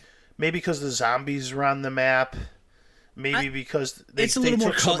 Like, maybe because the zombies were on the map. Maybe because they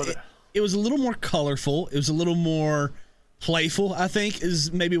took some of the... It was a little more colorful. It was a little more playful, I think,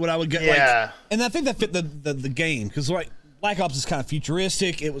 is maybe what I would get. Yeah. Like, and I think that fit the game. Because, Black Ops is kind of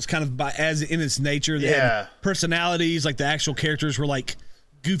futuristic. It was kind of as in its nature. They had personalities. Like, the actual characters were like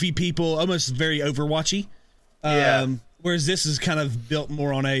goofy people, almost very Overwatchy. Whereas this is kind of built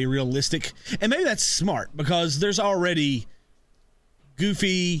more on a realistic, and maybe that's smart because there's already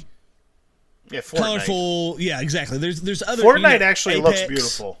goofy, colorful. Yeah, exactly. There's other. Fortnite actually looks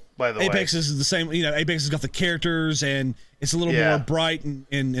beautiful. By the way, Apex is the same. Apex has got the characters, and it's a little more bright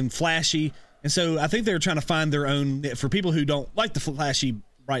and flashy. And so I think they're trying to find their own for people who don't like the flashy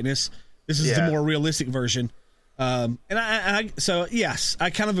brightness. This is the more realistic version. So yes, I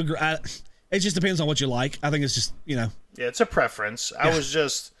kind of agree. It just depends on what you like. I think it's just Yeah, it's a preference. I was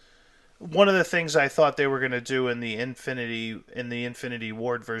just one of the things I thought they were going to do in the Infinity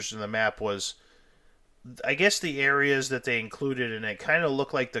Ward version of the map was, I guess the areas that they included in it kind of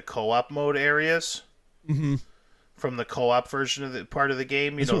look like the co-op mode areas from the co-op version of the part of the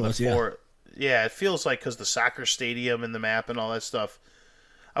game. It feels like because the soccer stadium in the map and all that stuff.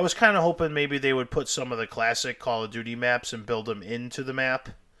 I was kind of hoping maybe they would put some of the classic Call of Duty maps and build them into the map.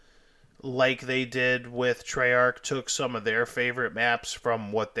 like they did with Treyarch, took some of their favorite maps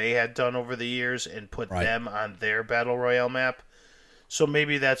from what they had done over the years and put them on their Battle Royale map. So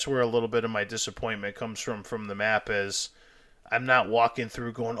maybe that's where a little bit of my disappointment comes from the map is I'm not walking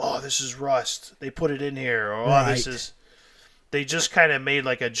through going, oh, this is Rust. They put it in here. Or, oh, this is... They just kind of made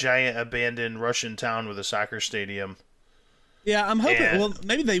like a giant abandoned Russian town with a soccer stadium. Yeah, I'm hoping. Well,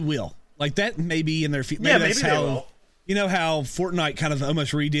 maybe they will. Like that may be in their future. Maybe they will. You know how Fortnite kind of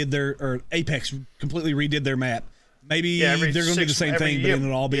almost redid or Apex completely redid their map. Maybe they're going to do the same thing, but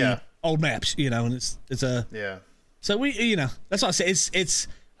it'll all be old maps. And it's a So we, that's what I say. It's.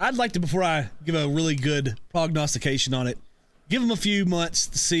 I'd like to, before I give a really good prognostication on it, give them a few months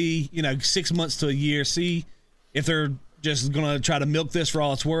to see. 6 months to a year, see if they're just going to try to milk this for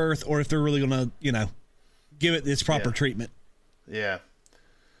all it's worth, or if they're really going to, give it its proper treatment. Yeah.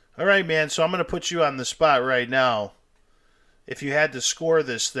 All right, man. So I'm going to put you on the spot right now. If you had to score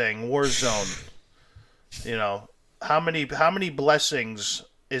this thing, Warzone, how many blessings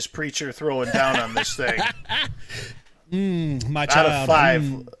is Preacher throwing down on this thing? My child. Out of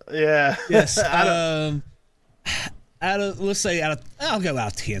 5. Yeah. Yes. I'll go out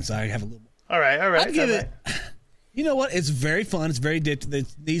of 10, so I have a little more. All right. I'd give it. You know what? It's very fun. It's very addictive. It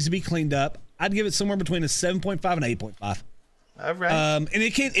needs to be cleaned up. I'd give it somewhere between a 7.5 and 8.5. All right. And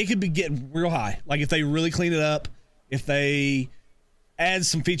it could be getting real high. Like if they really clean it up, if they add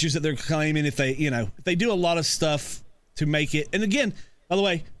some features that they're claiming, if they do a lot of stuff to make it. And again, by the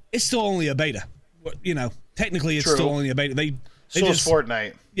way, it's still only a beta. Technically, it's still only a beta. They just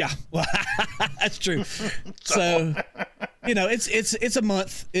Fortnite. Yeah, well, that's true. So, it's a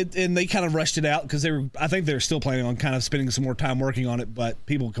month, and they kind of rushed it out because I think they're still planning on kind of spending some more time working on it. But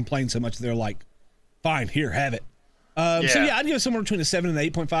people complain so much, they're like, "Fine, here, have it." So yeah, I'd give it somewhere between a 7 and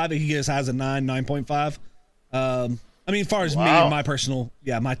 8.5. It could get as high as a 9, 9.5. As far as me and my personal,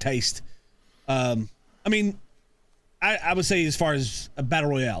 my taste. I would say as far as battle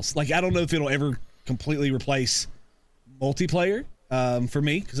royales, like I don't know if it'll ever completely replace multiplayer. For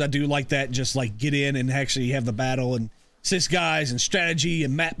me, because I do like that, just like get in and actually have the battle and 6 guys and strategy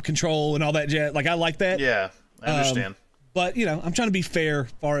and map control and all that jazz. Like I like that. Yeah, I understand. But I'm trying to be fair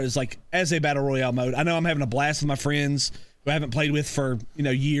as far as like as a battle royale mode. I know I'm having a blast with my friends who I haven't played with for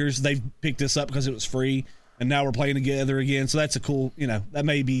years. They've picked this up because it was free, and now we're playing together again. So that's a cool. That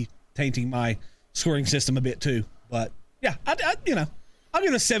may be tainting my scoring system a bit too. But yeah, I'll give it a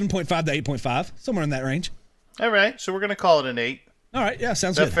 7.5 to 8.5, somewhere in that range. All right, so we're gonna call it an 8. All right, yeah,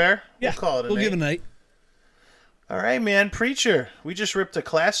 sounds good. Is that fair? Yeah, we'll call it an 8. We'll give it an 8. All right, man. Preacher, we just ripped a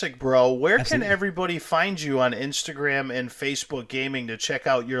classic, bro. Where can everybody find you on Instagram and Facebook Gaming to check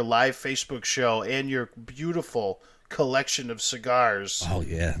out your live Facebook show and your beautiful collection of cigars on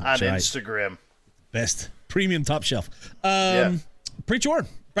Instagram? Best. Premium top shelf. Preacher Oren.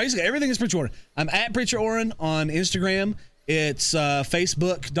 Basically, everything is Preacher Oren. I'm at Preacher Oren on Instagram. It's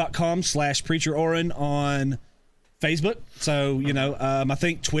facebook.com/Preacher Oren on Facebook. So, I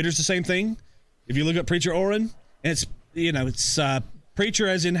think Twitter's the same thing. If you look up Preacher Oren, and it's Preacher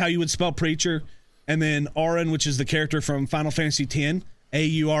as in how you would spell Preacher, and then Oren, which is the character from Final Fantasy X,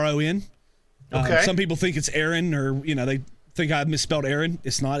 Auron. Okay. Some people think it's Aaron, or, they think I misspelled Aaron.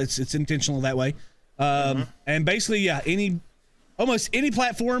 It's not. It's intentional that way. And basically, almost any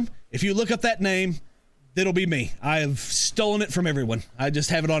platform, if you look up that name, that'll be me. I have stolen it from everyone. I just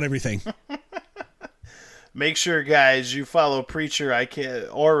have it on everything. Make sure, guys, you follow Preacher.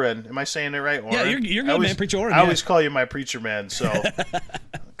 Oren. Am I saying it right? Oren? Yeah, you're good, man. Preacher Oren. I always call you my Preacher man, so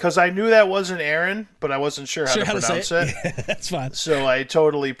because I knew that wasn't Aaron, but I wasn't sure how to pronounce it. Yeah, that's fine. So I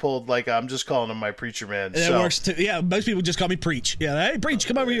totally pulled I'm just calling him my Preacher man. That works too. Yeah, most people just call me Preach. Yeah, hey, Preach,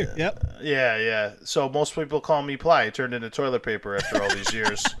 come over here. Yep. Yeah. So most people call me Ply. It turned into toilet paper after all these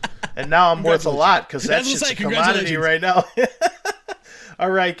years, and now I'm worth a lot because that's just a commodity right now. All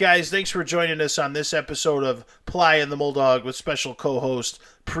right, guys, thanks for joining us on this episode of Ply and the Bulldog with special co-host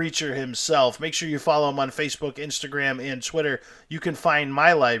Preacher himself. Make sure you follow him on Facebook, Instagram, and Twitter. You can find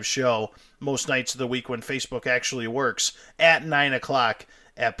my live show most nights of the week when Facebook actually works at 9 o'clock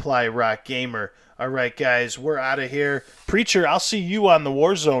at Ply Rock Gamer. All right, guys, we're out of here. Preacher, I'll see you on the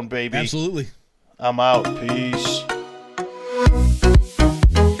Warzone, baby. Absolutely. I'm out. Peace.